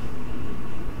game.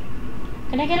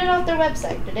 Can I get it off their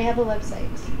website? Do they have a website?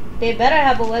 They better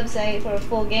have a website for a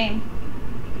full game.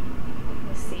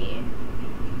 Let's see.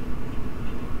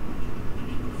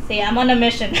 See, I'm on a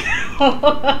mission.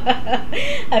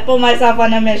 I put myself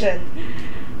on a mission.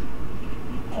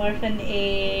 Orphan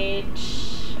Age.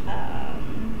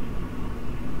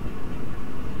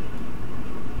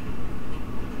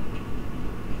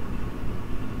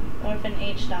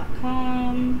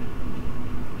 Orphanage.com.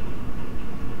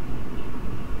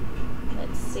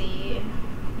 Let's see.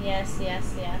 Yes.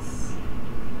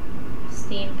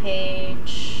 Steam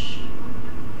page.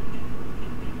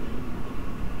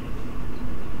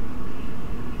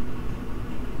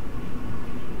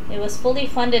 It was fully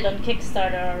funded on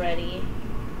Kickstarter already.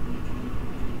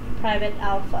 Private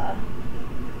alpha.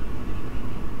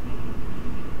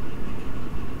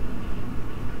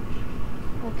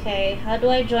 Okay, how do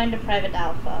I join the private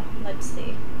alpha? Let's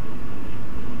see.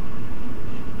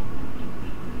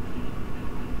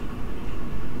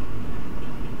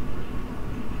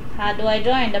 How do I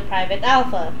join the private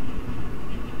alpha?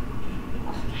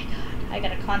 Oh my god, I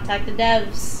gotta contact the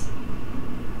devs.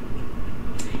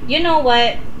 You know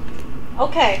what?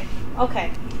 Okay.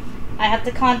 I have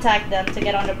to contact them to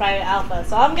get on the private alpha.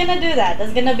 So I'm gonna do that.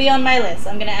 That's gonna be on my list.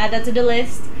 I'm gonna add that to the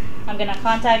list. I'm gonna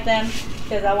contact them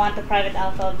because I want the private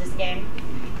alpha of this game.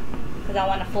 Because I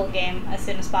want a full game as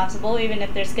soon as possible, even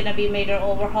if there's gonna be major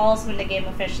overhauls when the game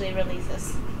officially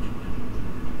releases.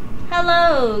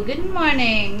 Hello, good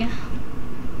morning.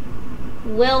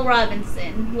 Will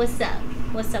Robinson, what's up?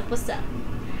 What's up?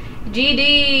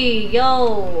 GD,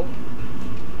 yo.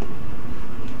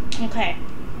 Okay.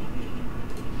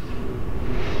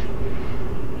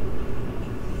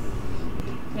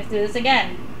 Let's do this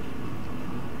again.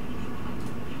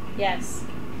 Yes.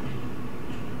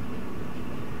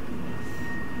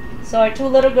 So our two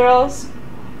little girls,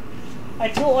 our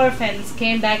two orphans,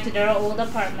 came back to their old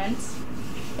apartments.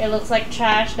 It looks like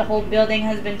trash. The whole building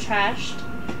has been trashed.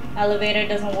 Elevator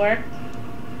doesn't work.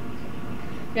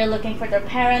 They're looking for their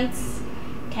parents.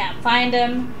 Can't find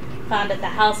them. Found that the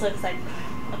house looks like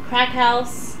a crack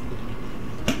house.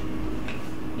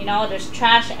 You know, there's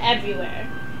trash everywhere.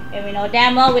 And we know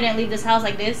damn well we didn't leave this house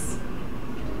like this.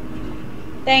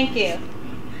 Thank you.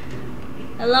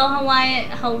 Hello,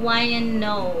 Hawaiian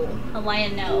no.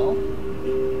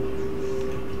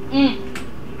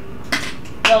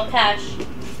 Yo, Cash.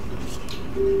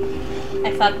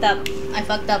 I fucked up.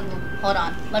 Hold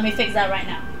on. Let me fix that right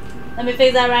now.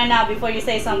 Before you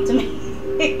say something to me.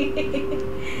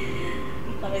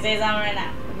 Let me say something right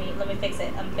now. Let me fix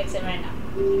it. I'm fixing it right now.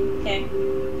 Okay?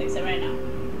 Fix it right now.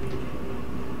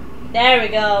 There we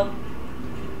go.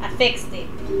 I fixed it.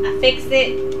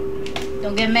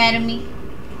 Don't get mad at me.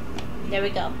 There we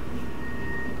go.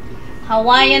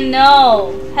 Hawaiian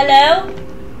no. Hello?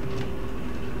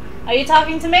 Are you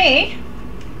talking to me?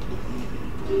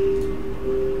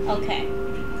 Okay.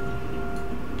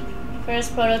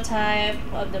 First prototype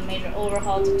of the major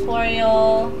overhaul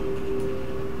tutorial.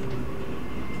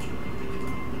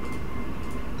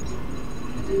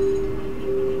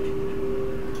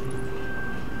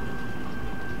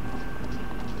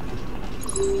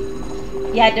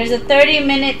 Yeah, there's a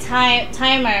 30-minute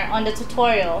timer on the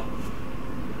tutorial.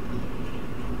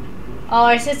 Oh,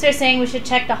 our sister's saying we should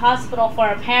check the hospital for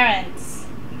our parents.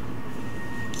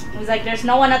 It was like, there's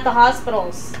no one at the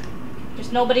hospitals.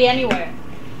 There's nobody anywhere.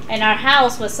 And our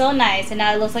house was so nice, and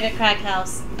now it looks like a crack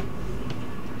house.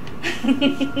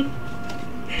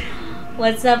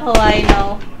 What's up, Hawaii?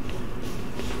 No.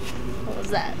 What was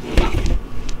that?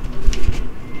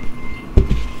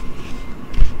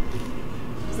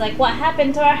 It's like, what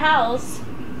happened to our house?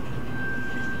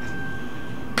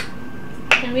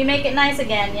 Can we make it nice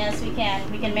again? Yes, we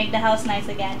can. We can make the house nice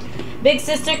again. Big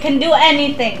sister can do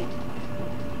anything.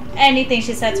 Anything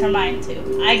she sets her mind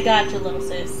to. I got you, little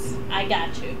sis. I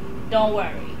got you. Don't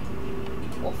worry.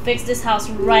 We'll fix this house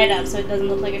right up so it doesn't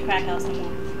look like a crack house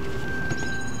anymore.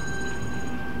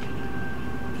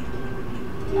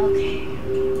 Okay.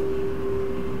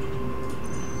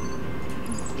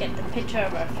 Let's get the picture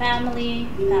of our family.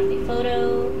 Family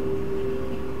photo.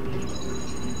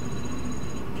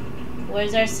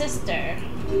 Where's our sister?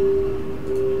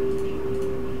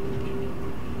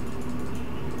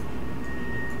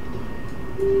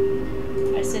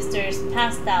 Our sister's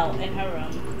passed out in her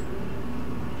room.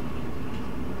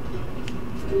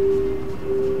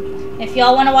 If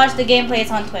y'all want to watch the gameplay,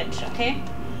 it's on Twitch, okay?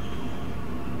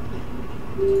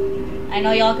 I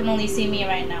know y'all can only see me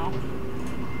right now.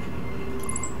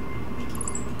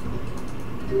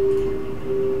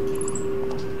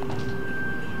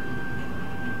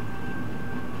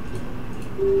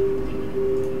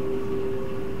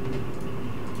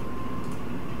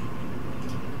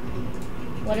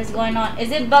 What is going on?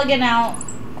 Is it bugging out?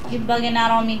 You bugging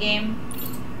out on me, game?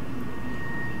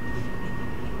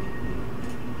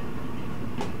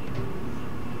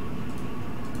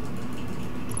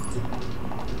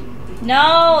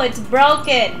 No, it's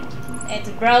broken. It's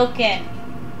broken.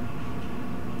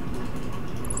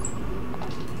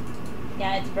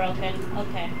 Yeah, it's broken.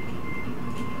 Okay.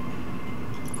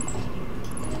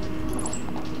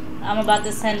 I'm about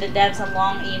to send the devs a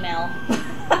long email.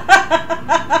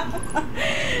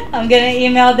 I'm gonna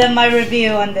email them my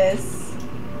review on this.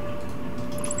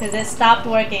 Because it stopped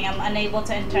working. I'm unable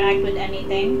to interact with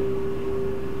anything.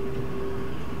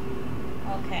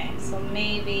 Okay, so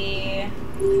maybe...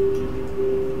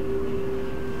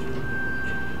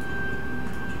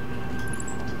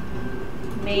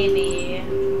 Maybe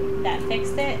that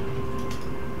fixed it.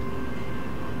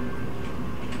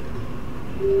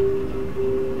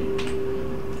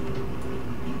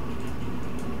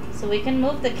 So we can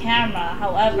move the camera,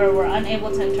 however, we're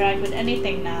unable to interact with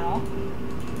anything now.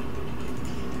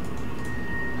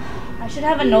 I should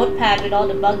have a notepad with all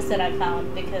the bugs that I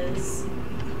found because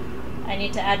I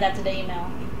need to add that to the email.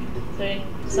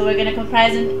 So we're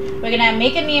we're gonna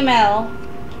make an email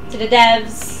to the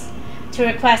devs to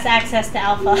request access to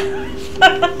alpha.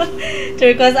 To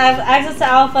request access to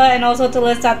alpha and also to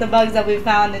list out the bugs that we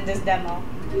found in this demo.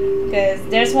 Because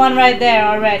there's one right there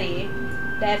already.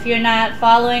 That if you're not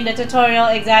following the tutorial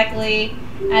exactly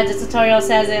as the tutorial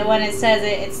says it, when it says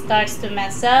it, it starts to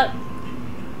mess up.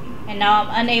 And now I'm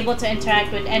unable to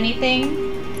interact with anything.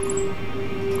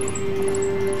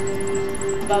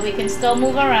 But we can still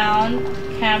move around.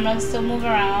 Cameras still move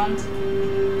around.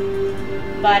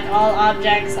 But all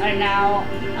objects are now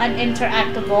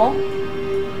uninteractable.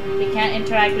 We can't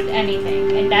interact with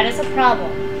anything. And that is a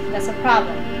problem. That's a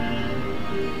problem.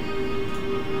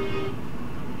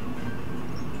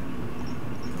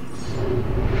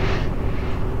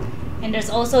 And there's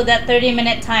also that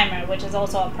 30-minute timer, which is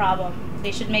also a problem.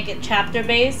 They should make it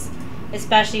chapter-based,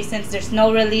 especially since there's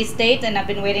no release date, and I've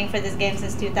been waiting for this game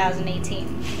since 2018.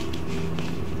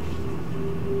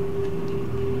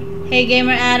 Hey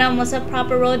Gamer Adam, what's up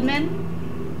Proper Roadman?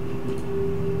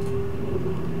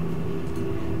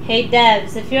 Hey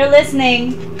devs, if you're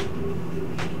listening,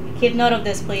 keep note of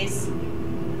this please.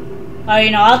 Or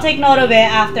you know, I'll take note of it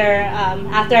after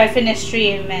I finish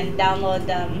stream and download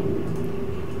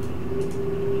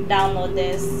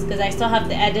this, because I still have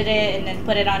to edit it and then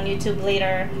put it on YouTube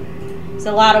later. It's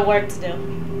a lot of work to do.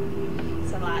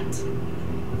 It's a lot.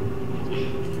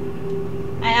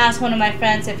 I asked one of my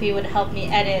friends if he would help me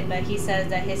edit, but he says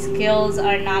that his skills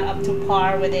are not up to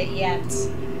par with it yet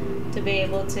to be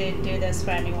able to do this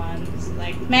for anyone. It's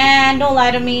like, man, don't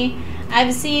lie to me. I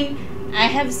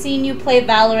have seen you play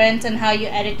Valorant and how you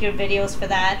edit your videos for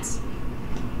that.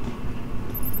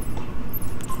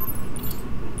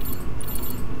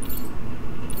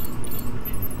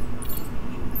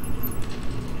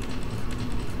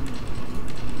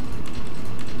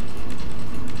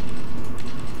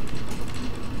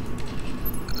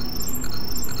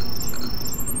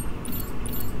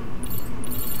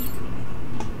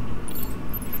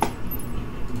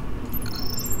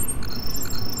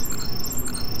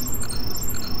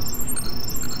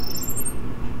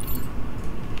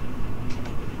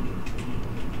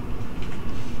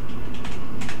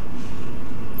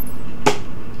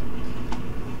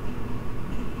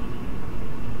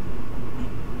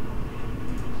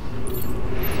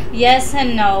 Yes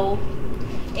and no.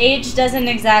 Age doesn't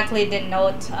exactly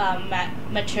denote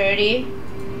maturity.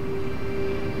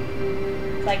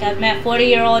 Like I've met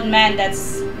 40-year-old men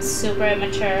that's super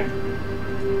immature,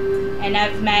 and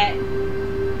I've met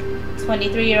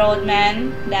 23-year-old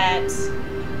men that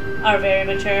are very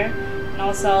mature, and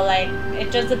also like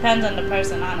it just depends on the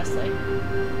person, honestly.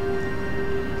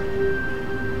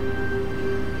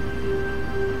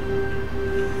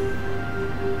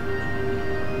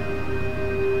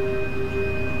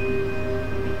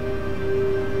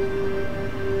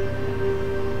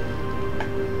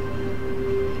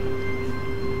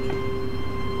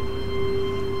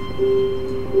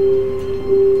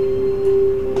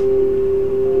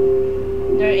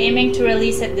 To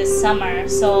release it this summer,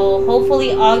 so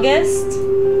hopefully August.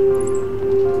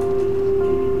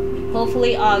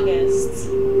 Hopefully August.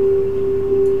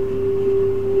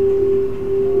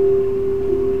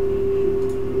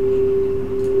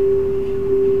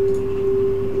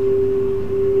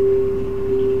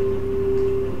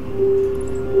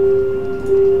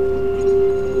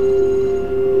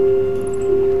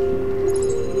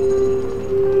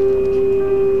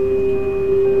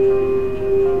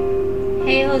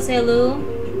 Hello,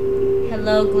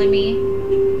 hello, Glimmy.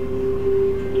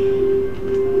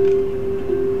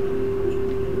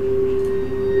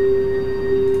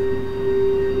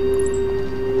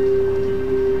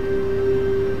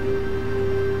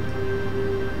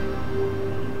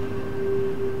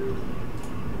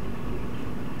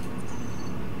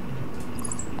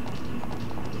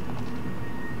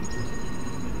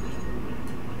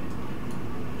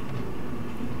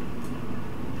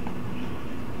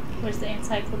 Where's the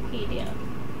encyclopedia?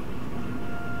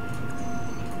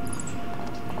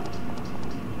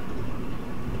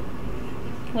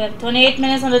 We have 28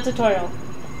 minutes on the tutorial.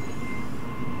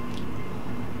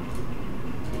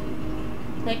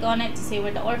 Click on it to see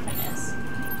where the orphan is.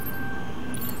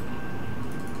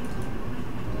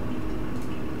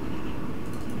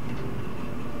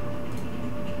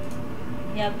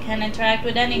 Yep, can't interact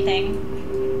with anything.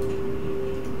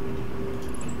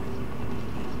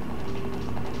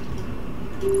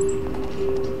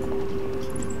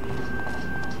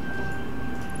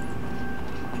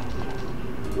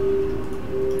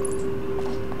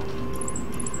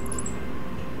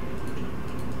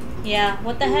 Yeah,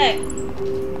 what the heck?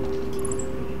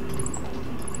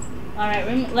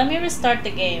 Alright, let me restart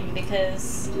the game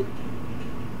because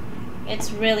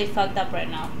it's really fucked up right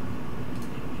now.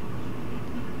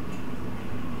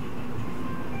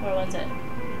 Where was it?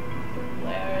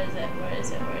 Where is it? Where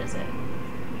is it? Where is it?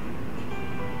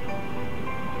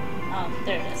 Oh,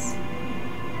 there it is.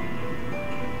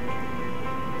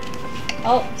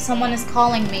 Oh, someone is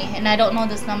calling me and I don't know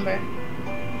this number.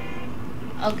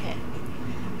 Okay.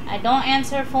 I don't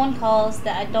answer phone calls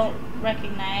that I don't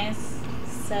recognize.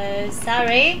 So,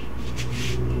 sorry.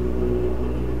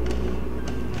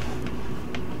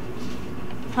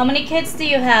 How many kids do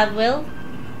you have, Will?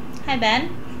 Hi,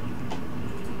 Ben.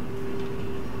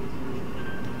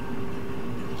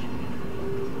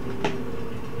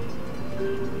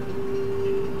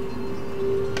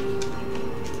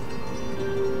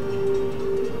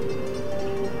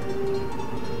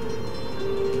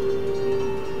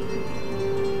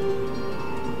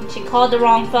 Called the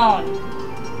wrong phone.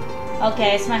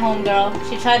 Okay, it's my homegirl.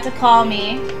 She tried to call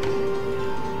me.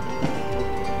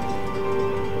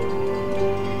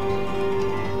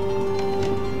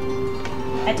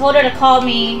 I told her to call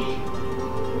me.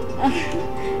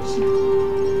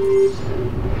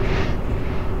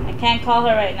 I can't call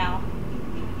her right now.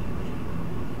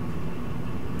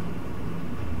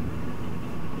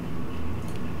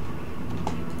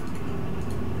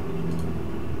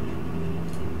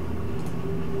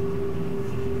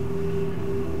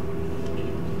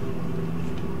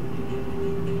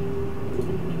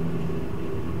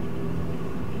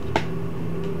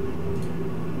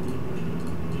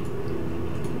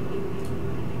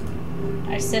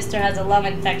 Sister has a lung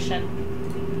infection.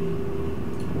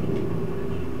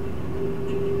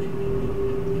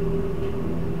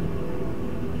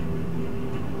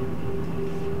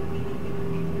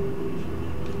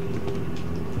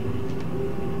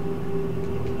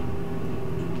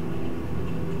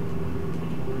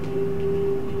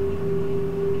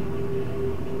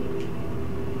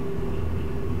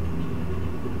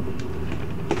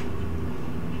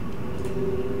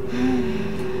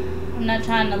 I'm not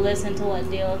trying to listen to what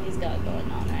deal he's got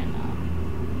going on right now.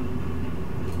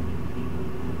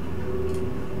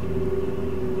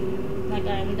 Like,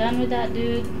 I'm done with that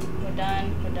dude. We're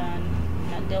done. We're done. I'm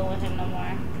not dealing with him no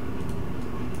more.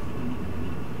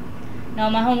 No,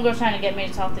 my homegirl's trying to get me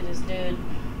to talk to this dude.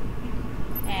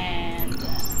 And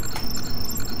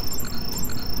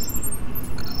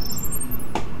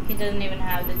he doesn't even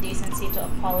have the decency to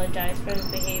apologize for his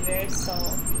behavior, so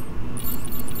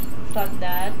fuck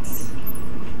that.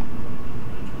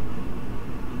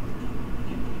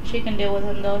 She can deal with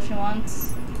him though if she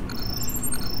wants.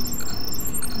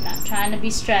 I'm not trying to be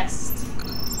stressed.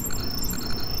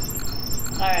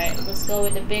 Alright, let's go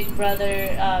with the big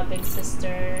brother, big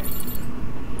sister.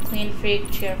 Clean freak,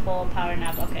 cheerful, power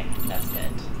nap. Okay, that's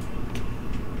good.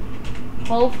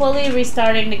 Hopefully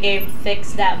restarting the game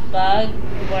fixed that bug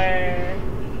where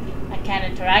I can't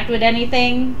interact with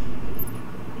anything.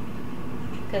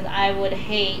 Because I would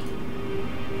hate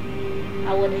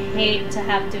to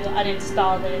have to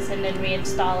uninstall this and then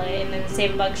reinstall it and then the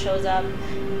same bug shows up.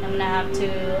 I'm gonna have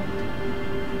to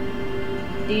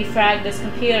defrag this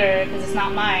computer because it's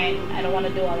not mine. I don't want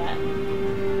to do all that.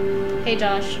 Hey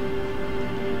Josh.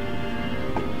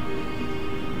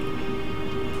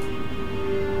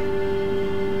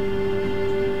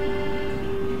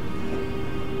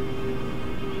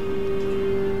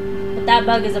 But that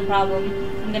bug is a problem.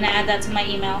 I'm gonna add that to my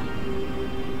email.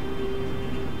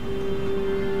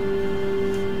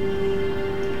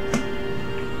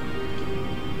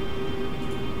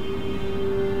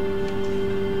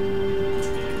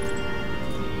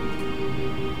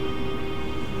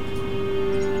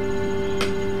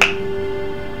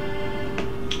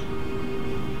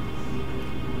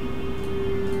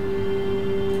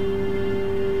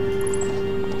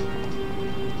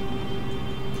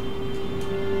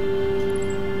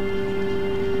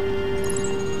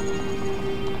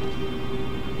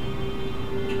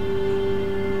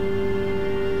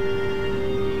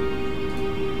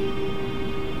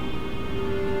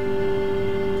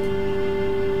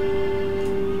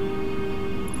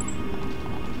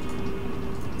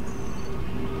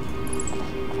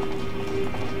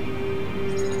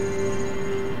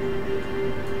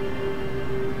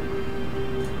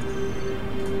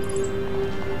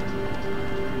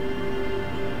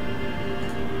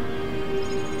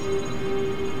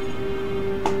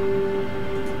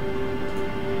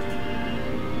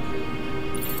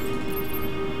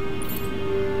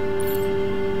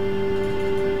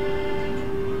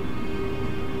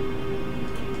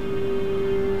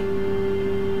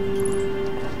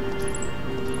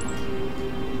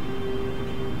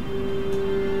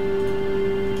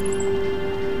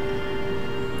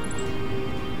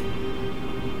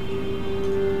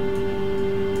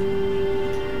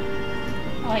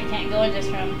 Oh, I can't go in this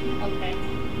room. Okay.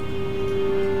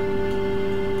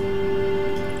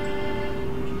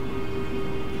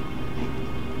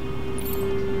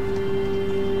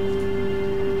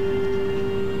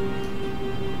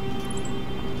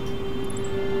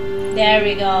 There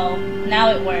we go. Now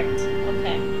it worked.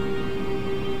 Okay.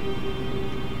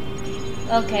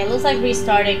 Okay, looks like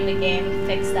restarting the game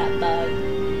fixed that bug.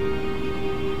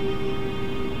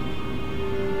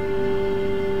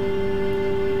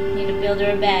 Need to build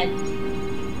her a bed.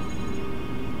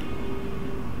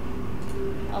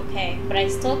 Okay, but I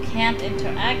still can't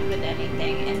interact with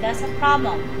anything, and that's a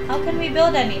problem. How can we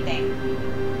build anything?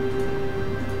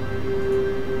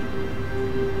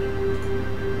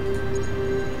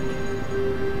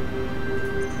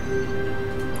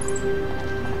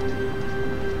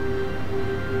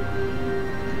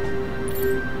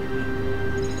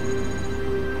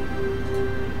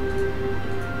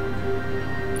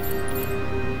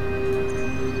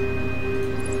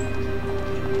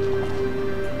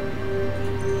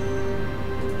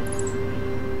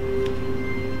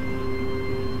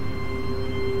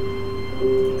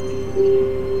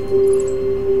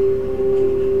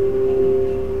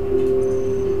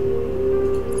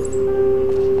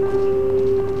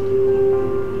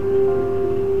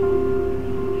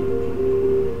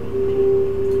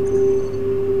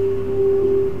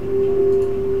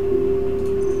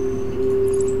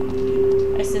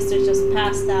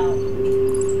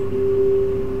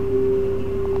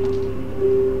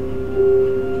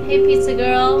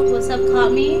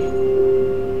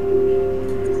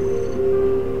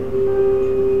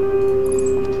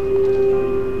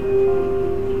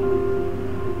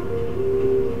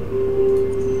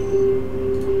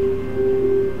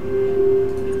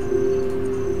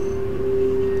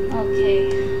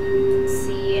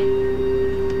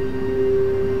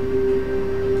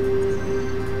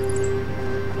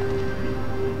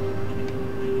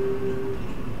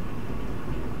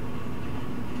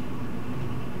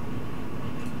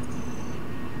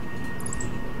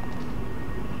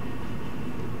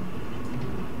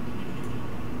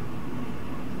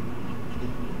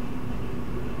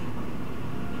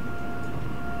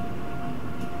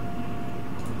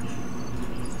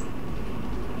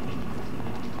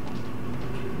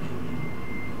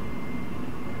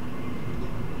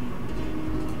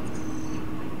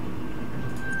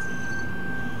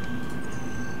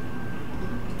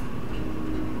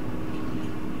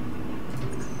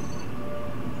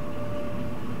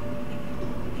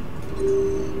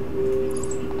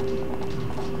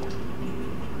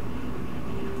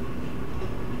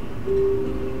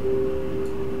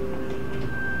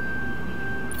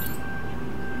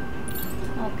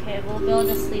 Okay, we'll build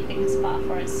a sleeping spot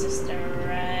for his sister,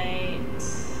 right?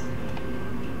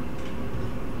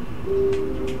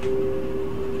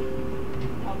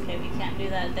 Okay, we can't do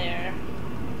that there.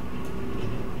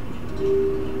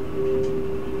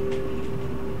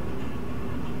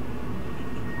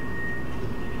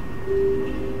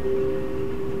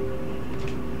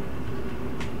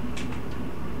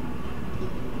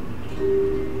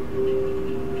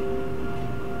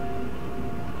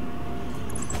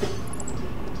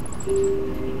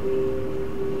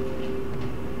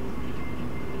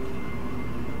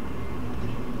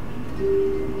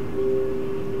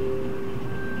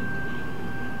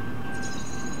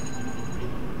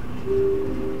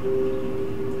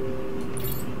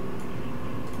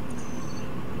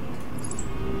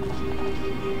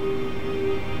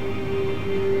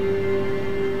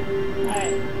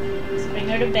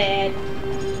 To bed.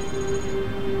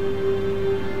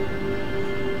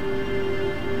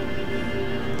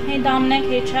 Hey Dominic,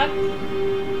 hey Chuck.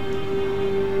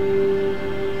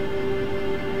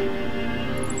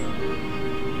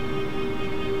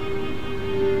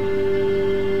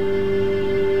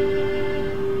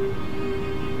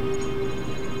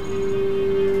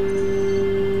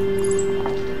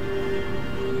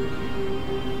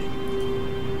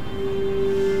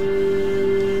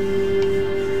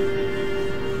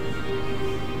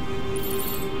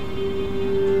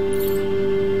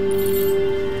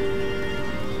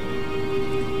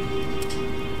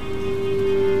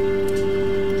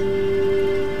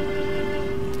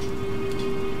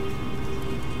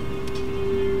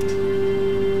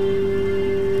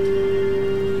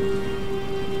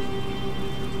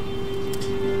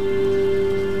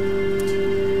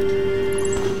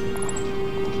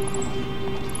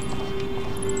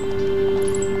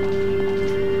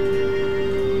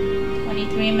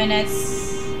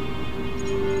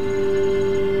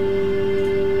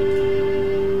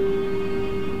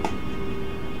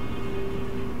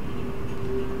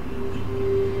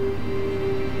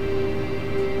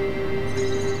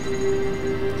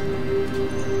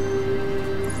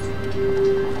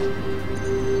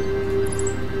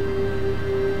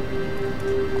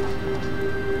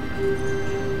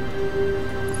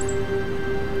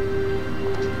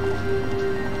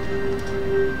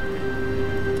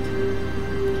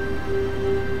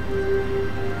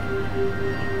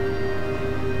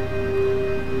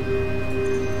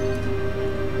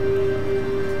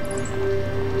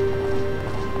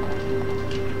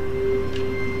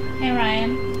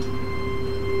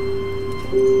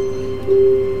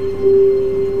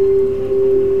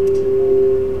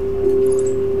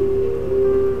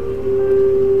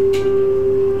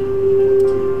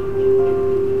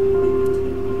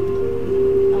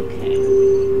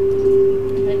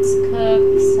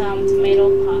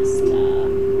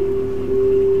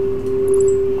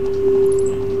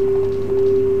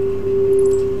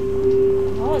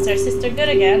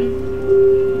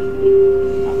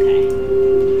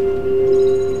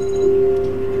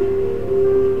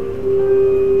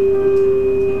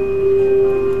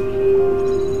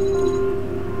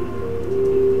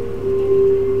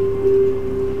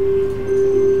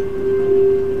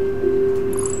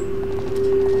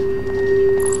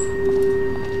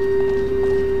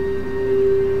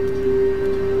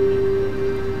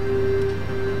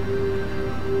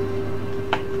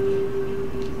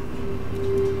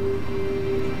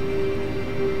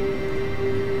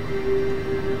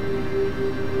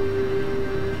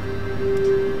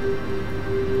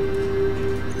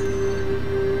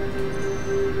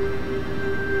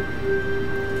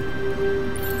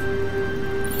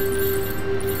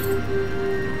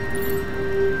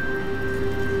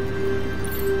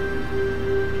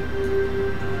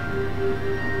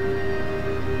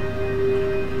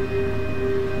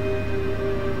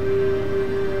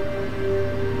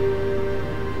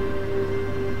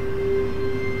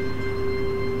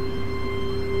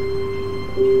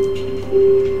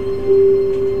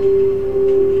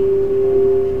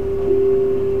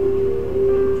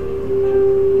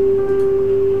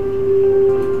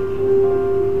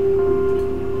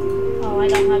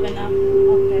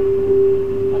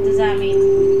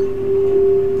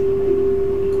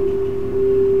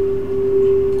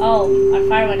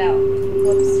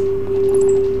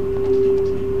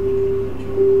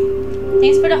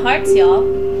 Hearts, y'all.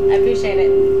 I appreciate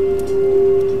it.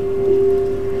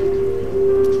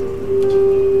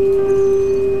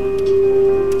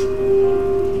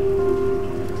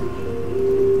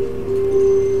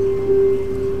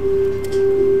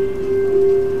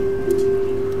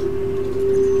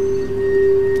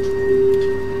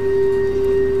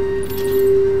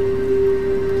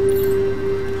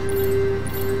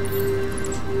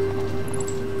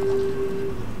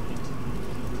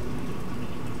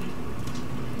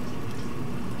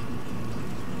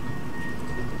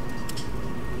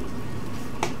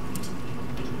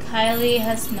 Kylie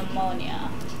has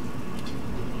pneumonia.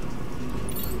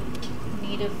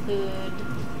 Need a food.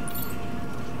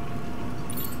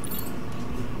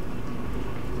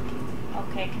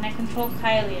 Okay, can I control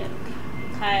Kylie?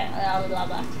 Blah,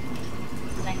 blah.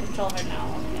 Can I control her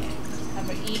now? Okay. Have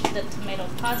her eat the tomato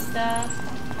pasta.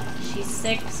 She's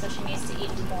sick, so she needs to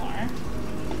eat more.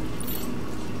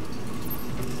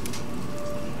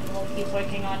 And we'll keep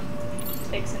working on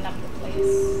fixing up the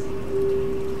place.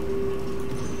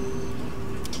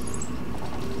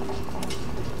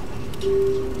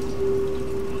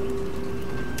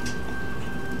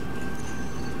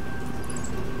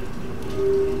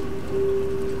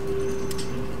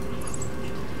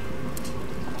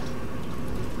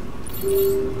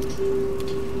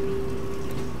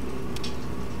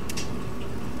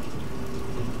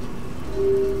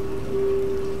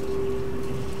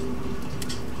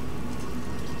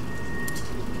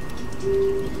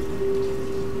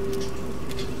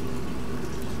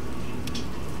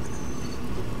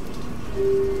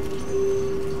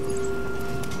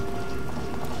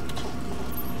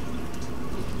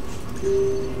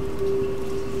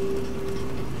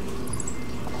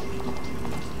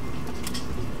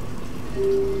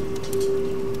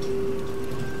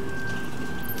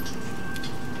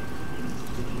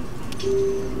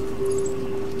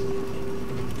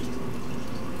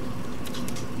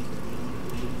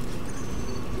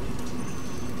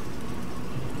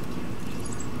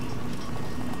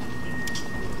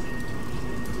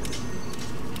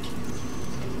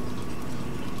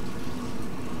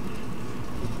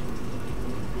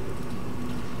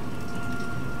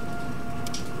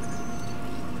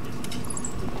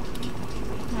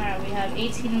 We have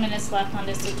 18 minutes left on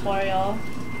this tutorial.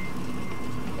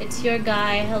 It's your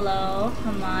guy, hello.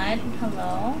 Hamad,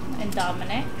 hello. And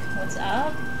Dominic, what's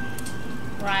up?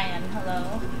 Ryan,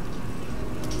 hello.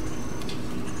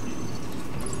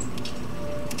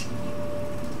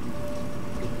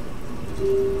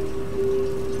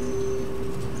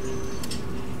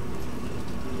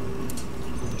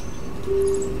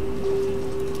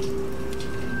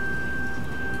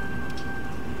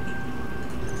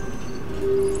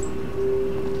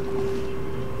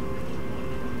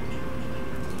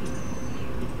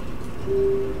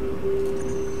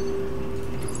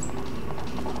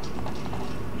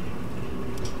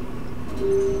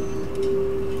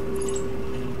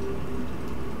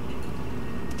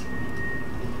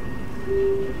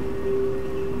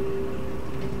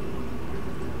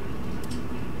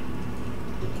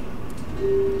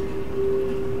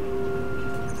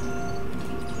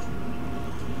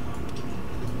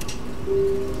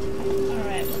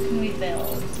 Alright, what can we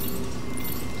build?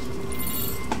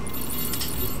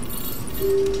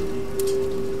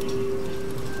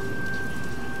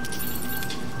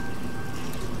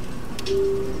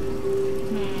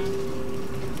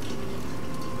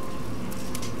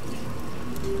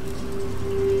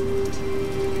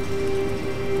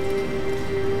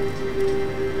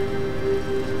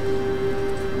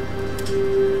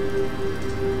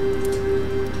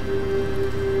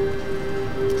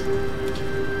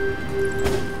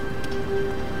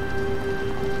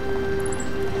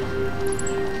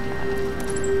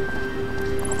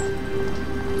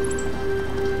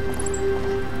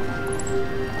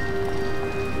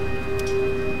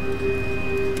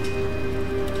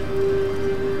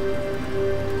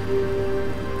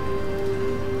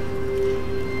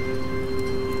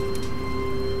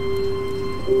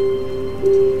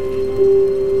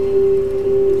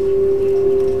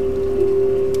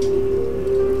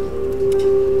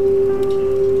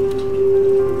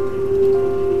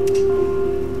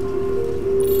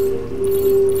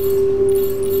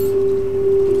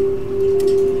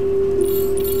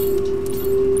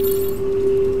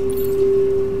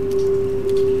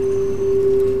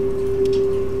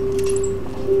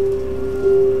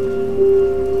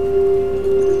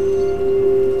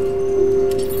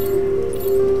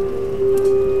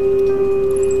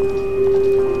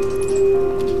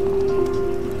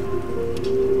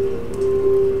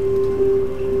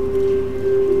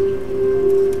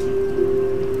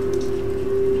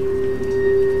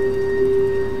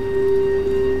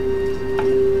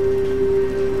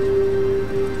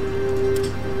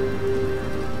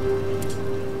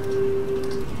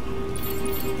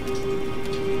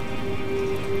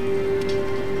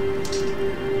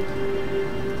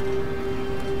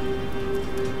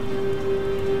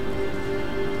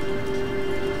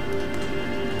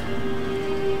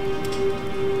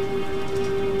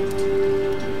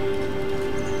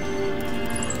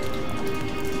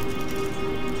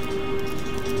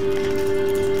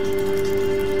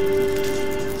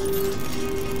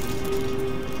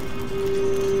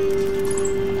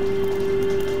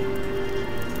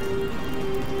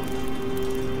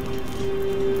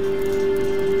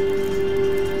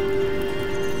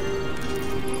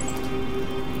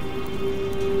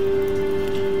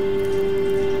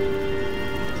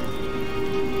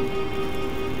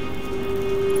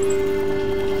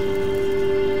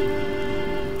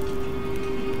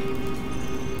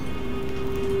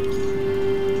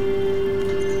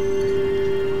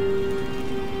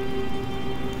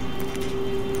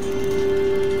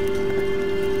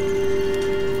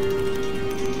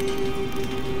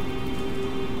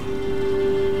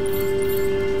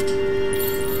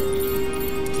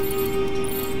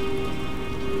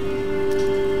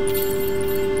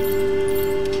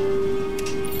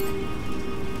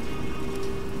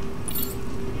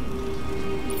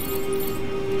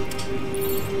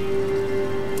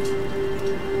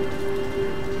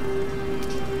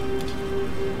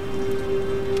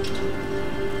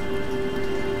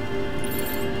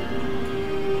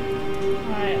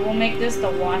 Make this the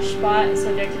wash spot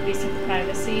so there could be some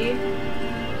privacy.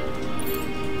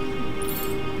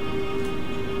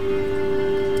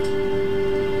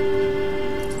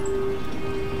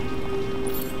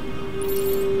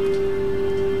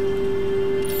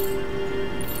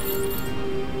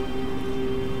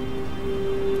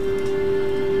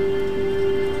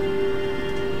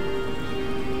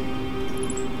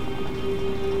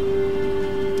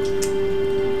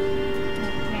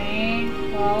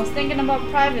 Thinking about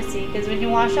privacy, because when you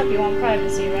wash up you want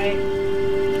privacy, right?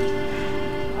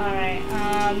 Alright,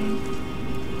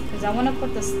 because I want to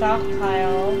put the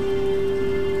stockpile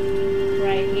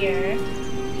right here.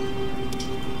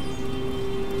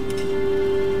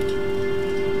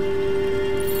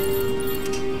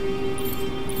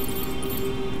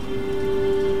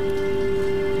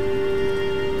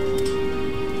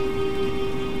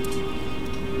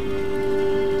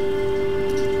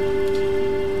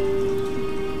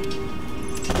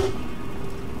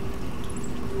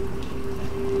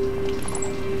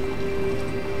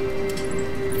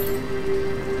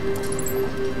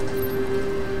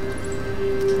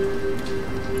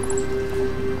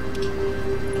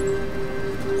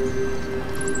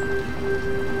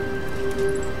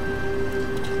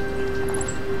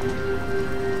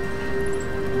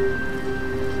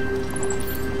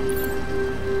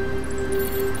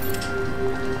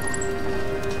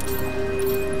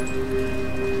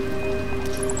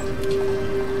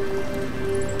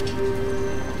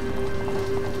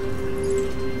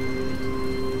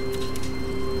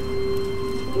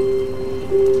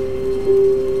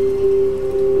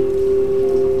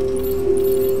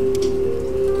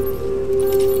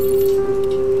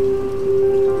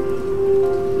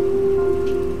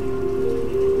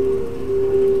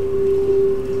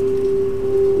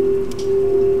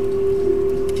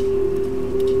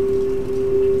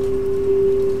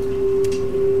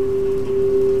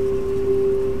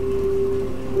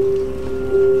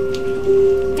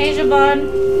 Hey, Jabon.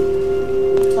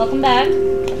 Welcome back.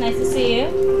 Nice to see you.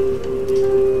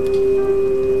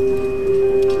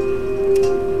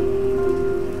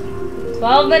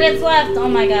 $12 minutes left. Oh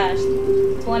my gosh.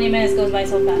 20 minutes goes by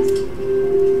so fast.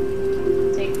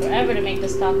 Take forever to make the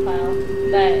stockpile.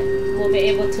 But we'll be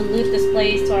able to loot this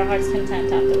place to our heart's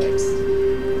content afterwards.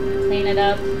 Clean it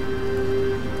up.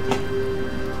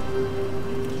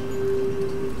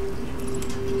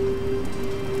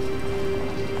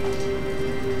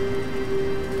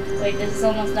 Wait, this is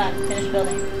almost done. Finish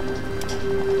building.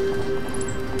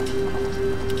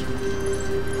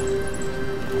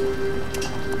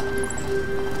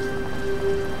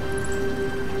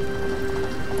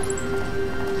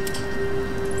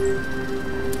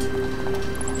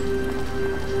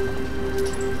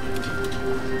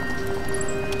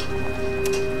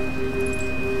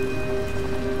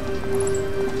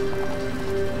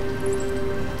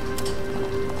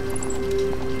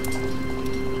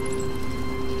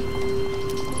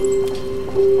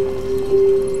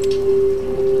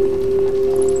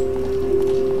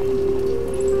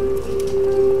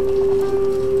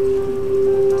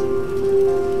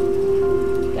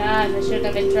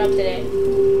 Interrupted it.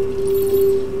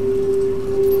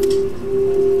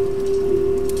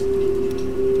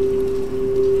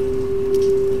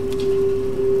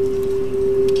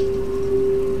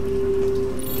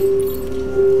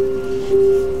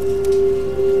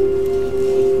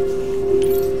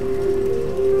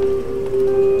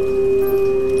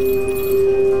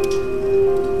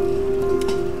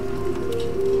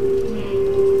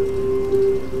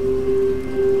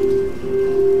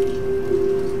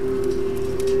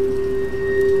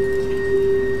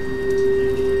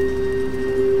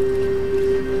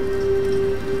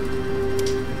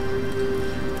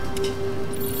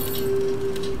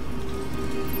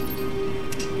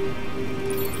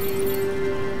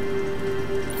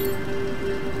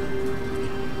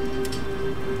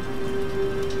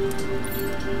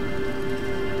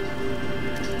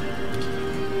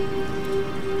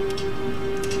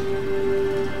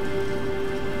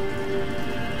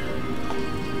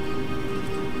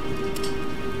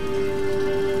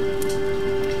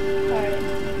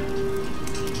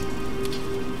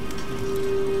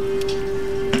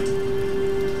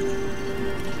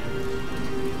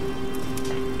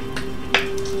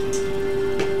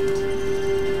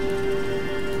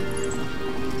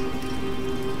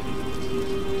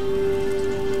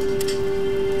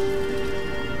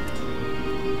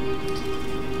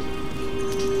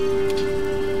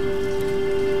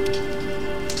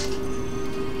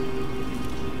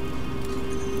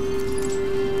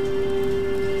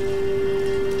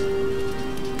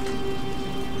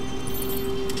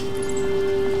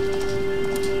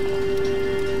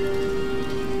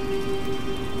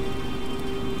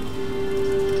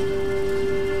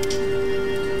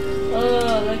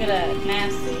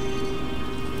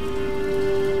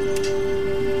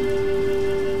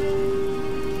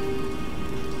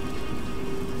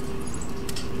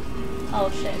 Oh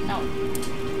shit, no.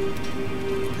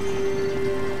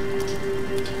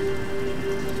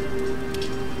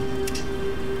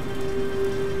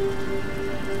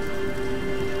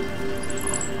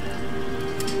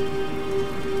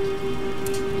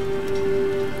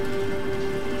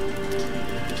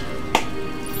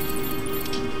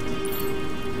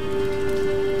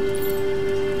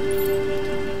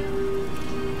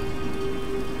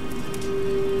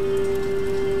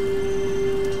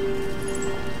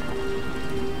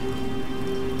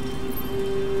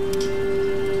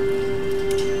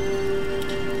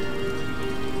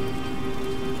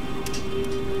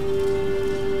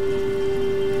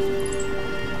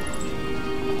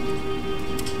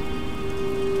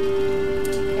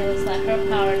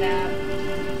 Power nap.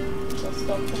 We'll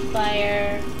stoke the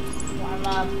fire. Warm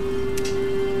up.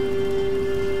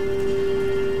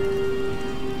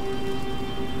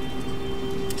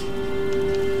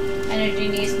 Energy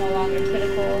needs no longer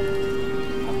critical.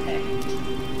 Okay.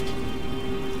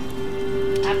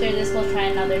 After this, we'll try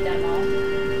another demo.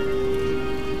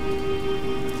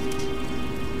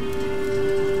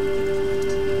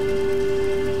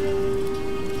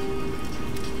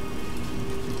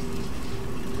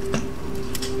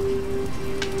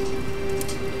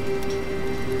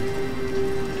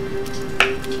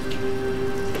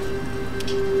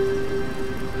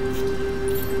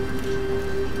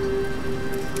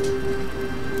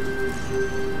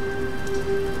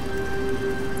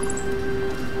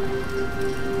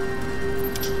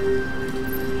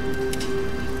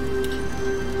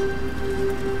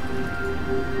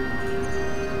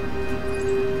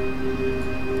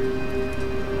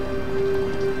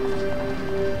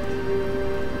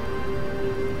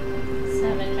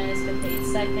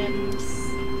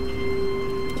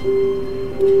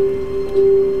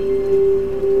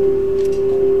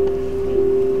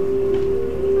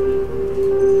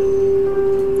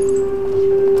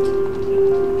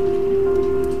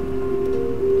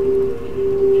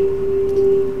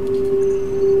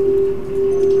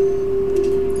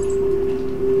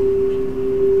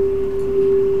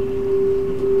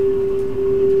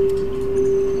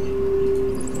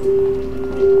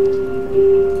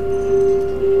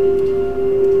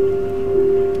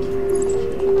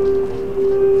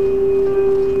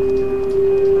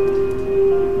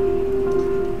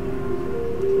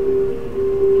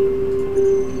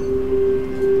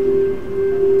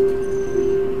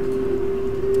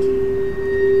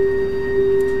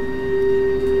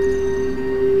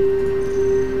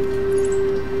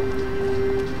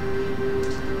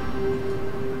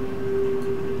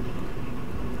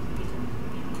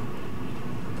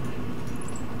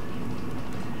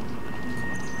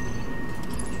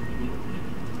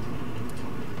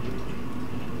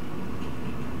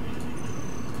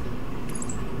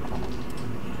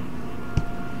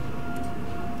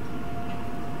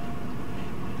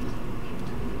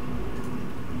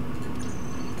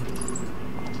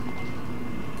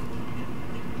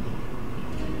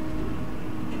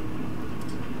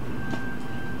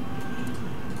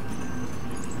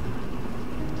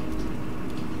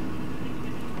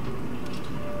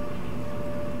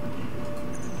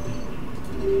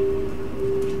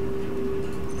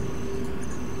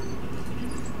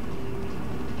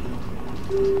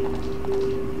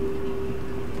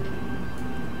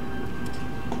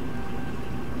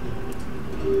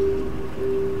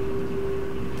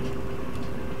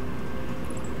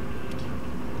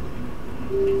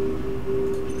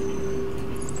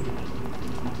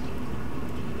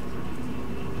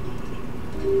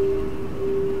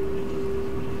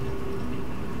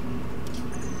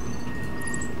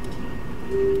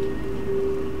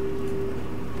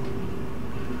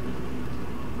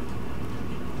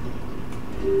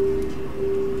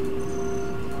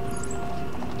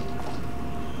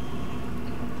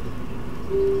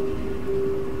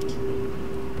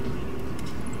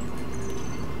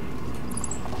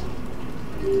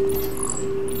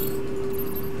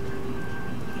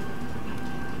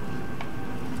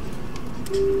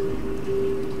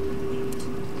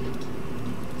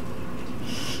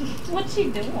 What's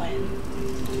she doing?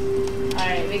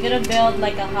 Alright, we're gonna build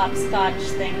like a hopscotch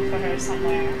thing for her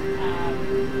somewhere.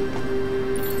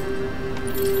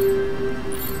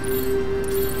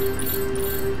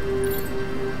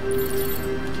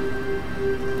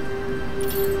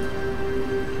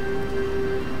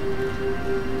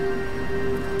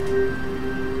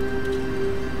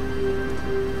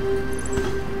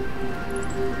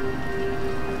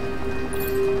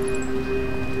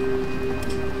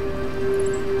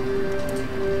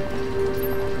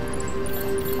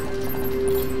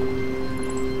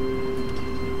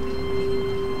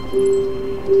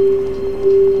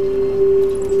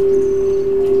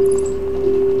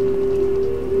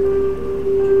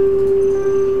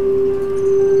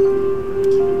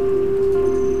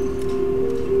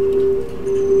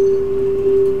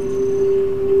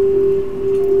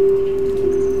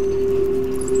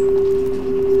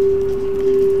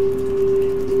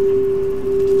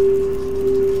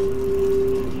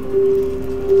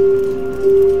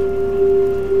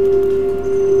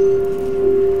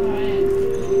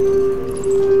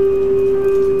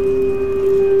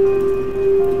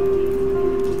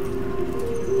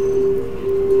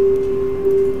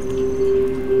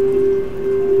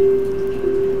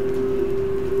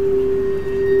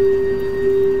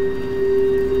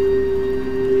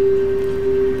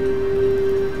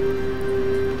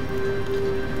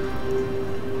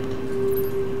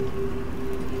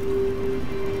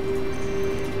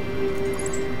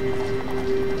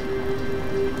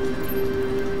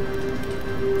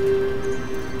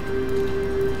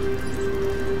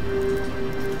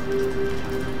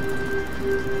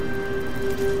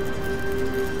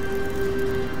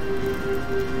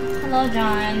 Hello,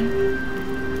 John.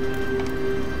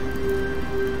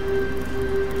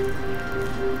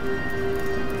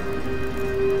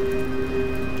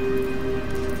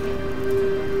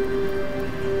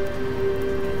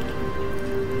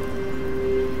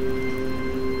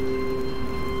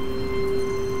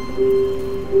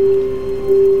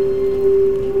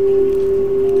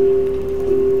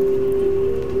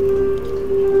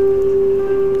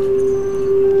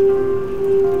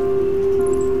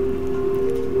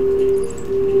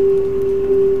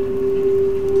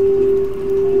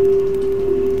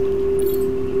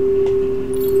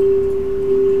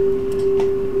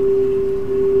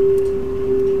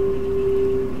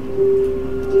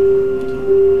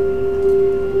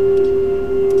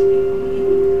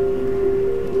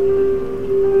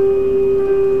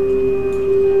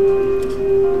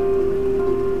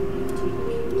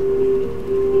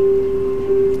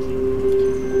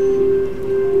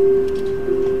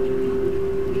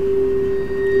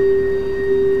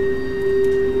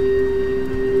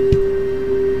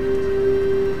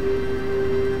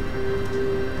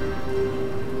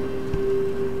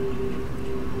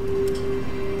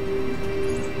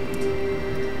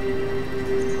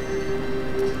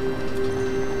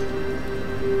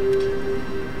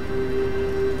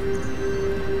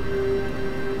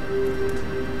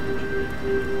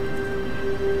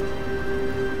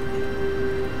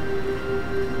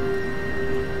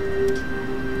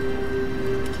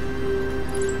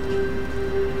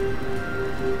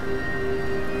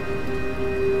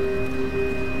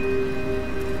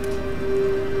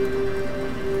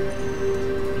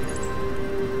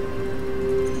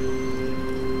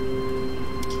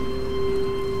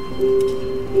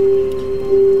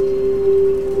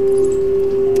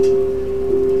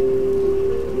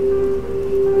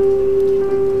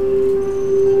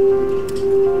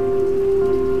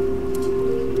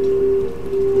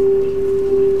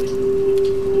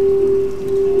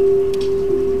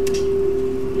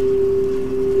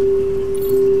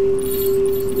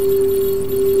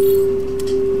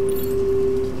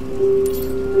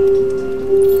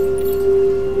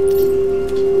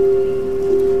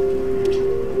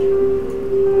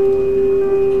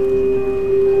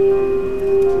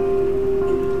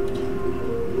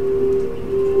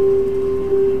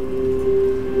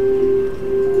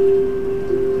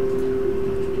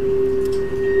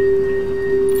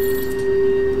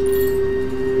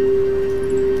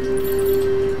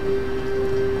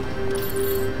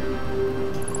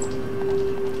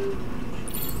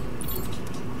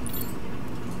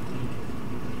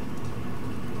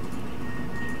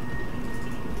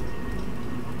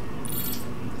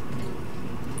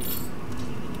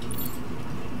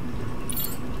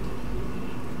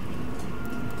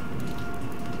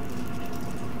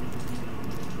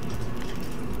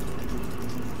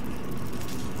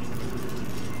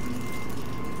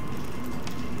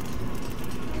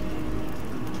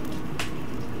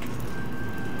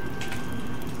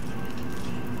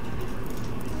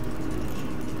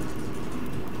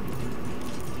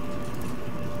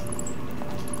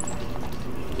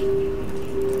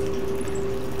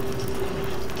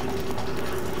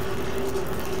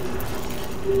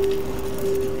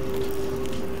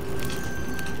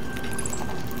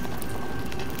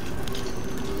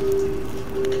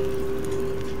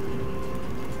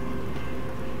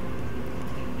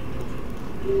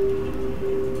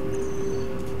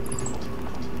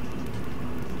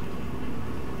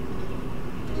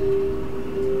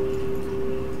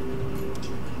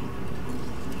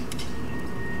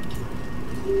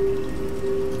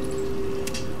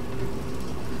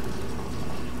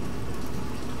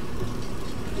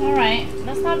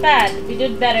 not bad. We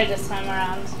did better this time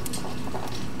around.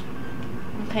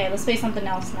 Okay, let's play something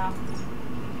else now.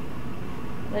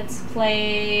 Let's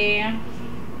play...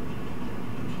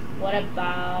 What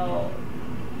about...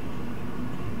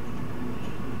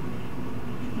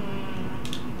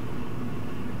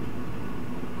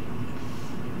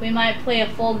 We might play a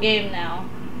full game now.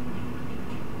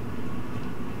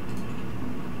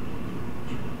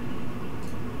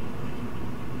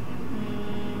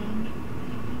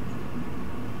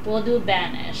 We'll do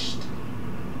Banished.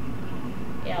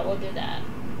 Yeah, we'll do that.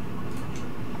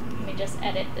 Let me just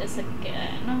edit this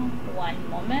again. One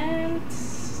moment.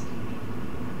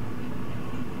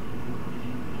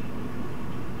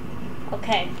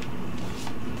 Okay.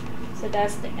 So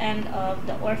that's the end of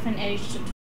the Orphan Age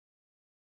tutorial.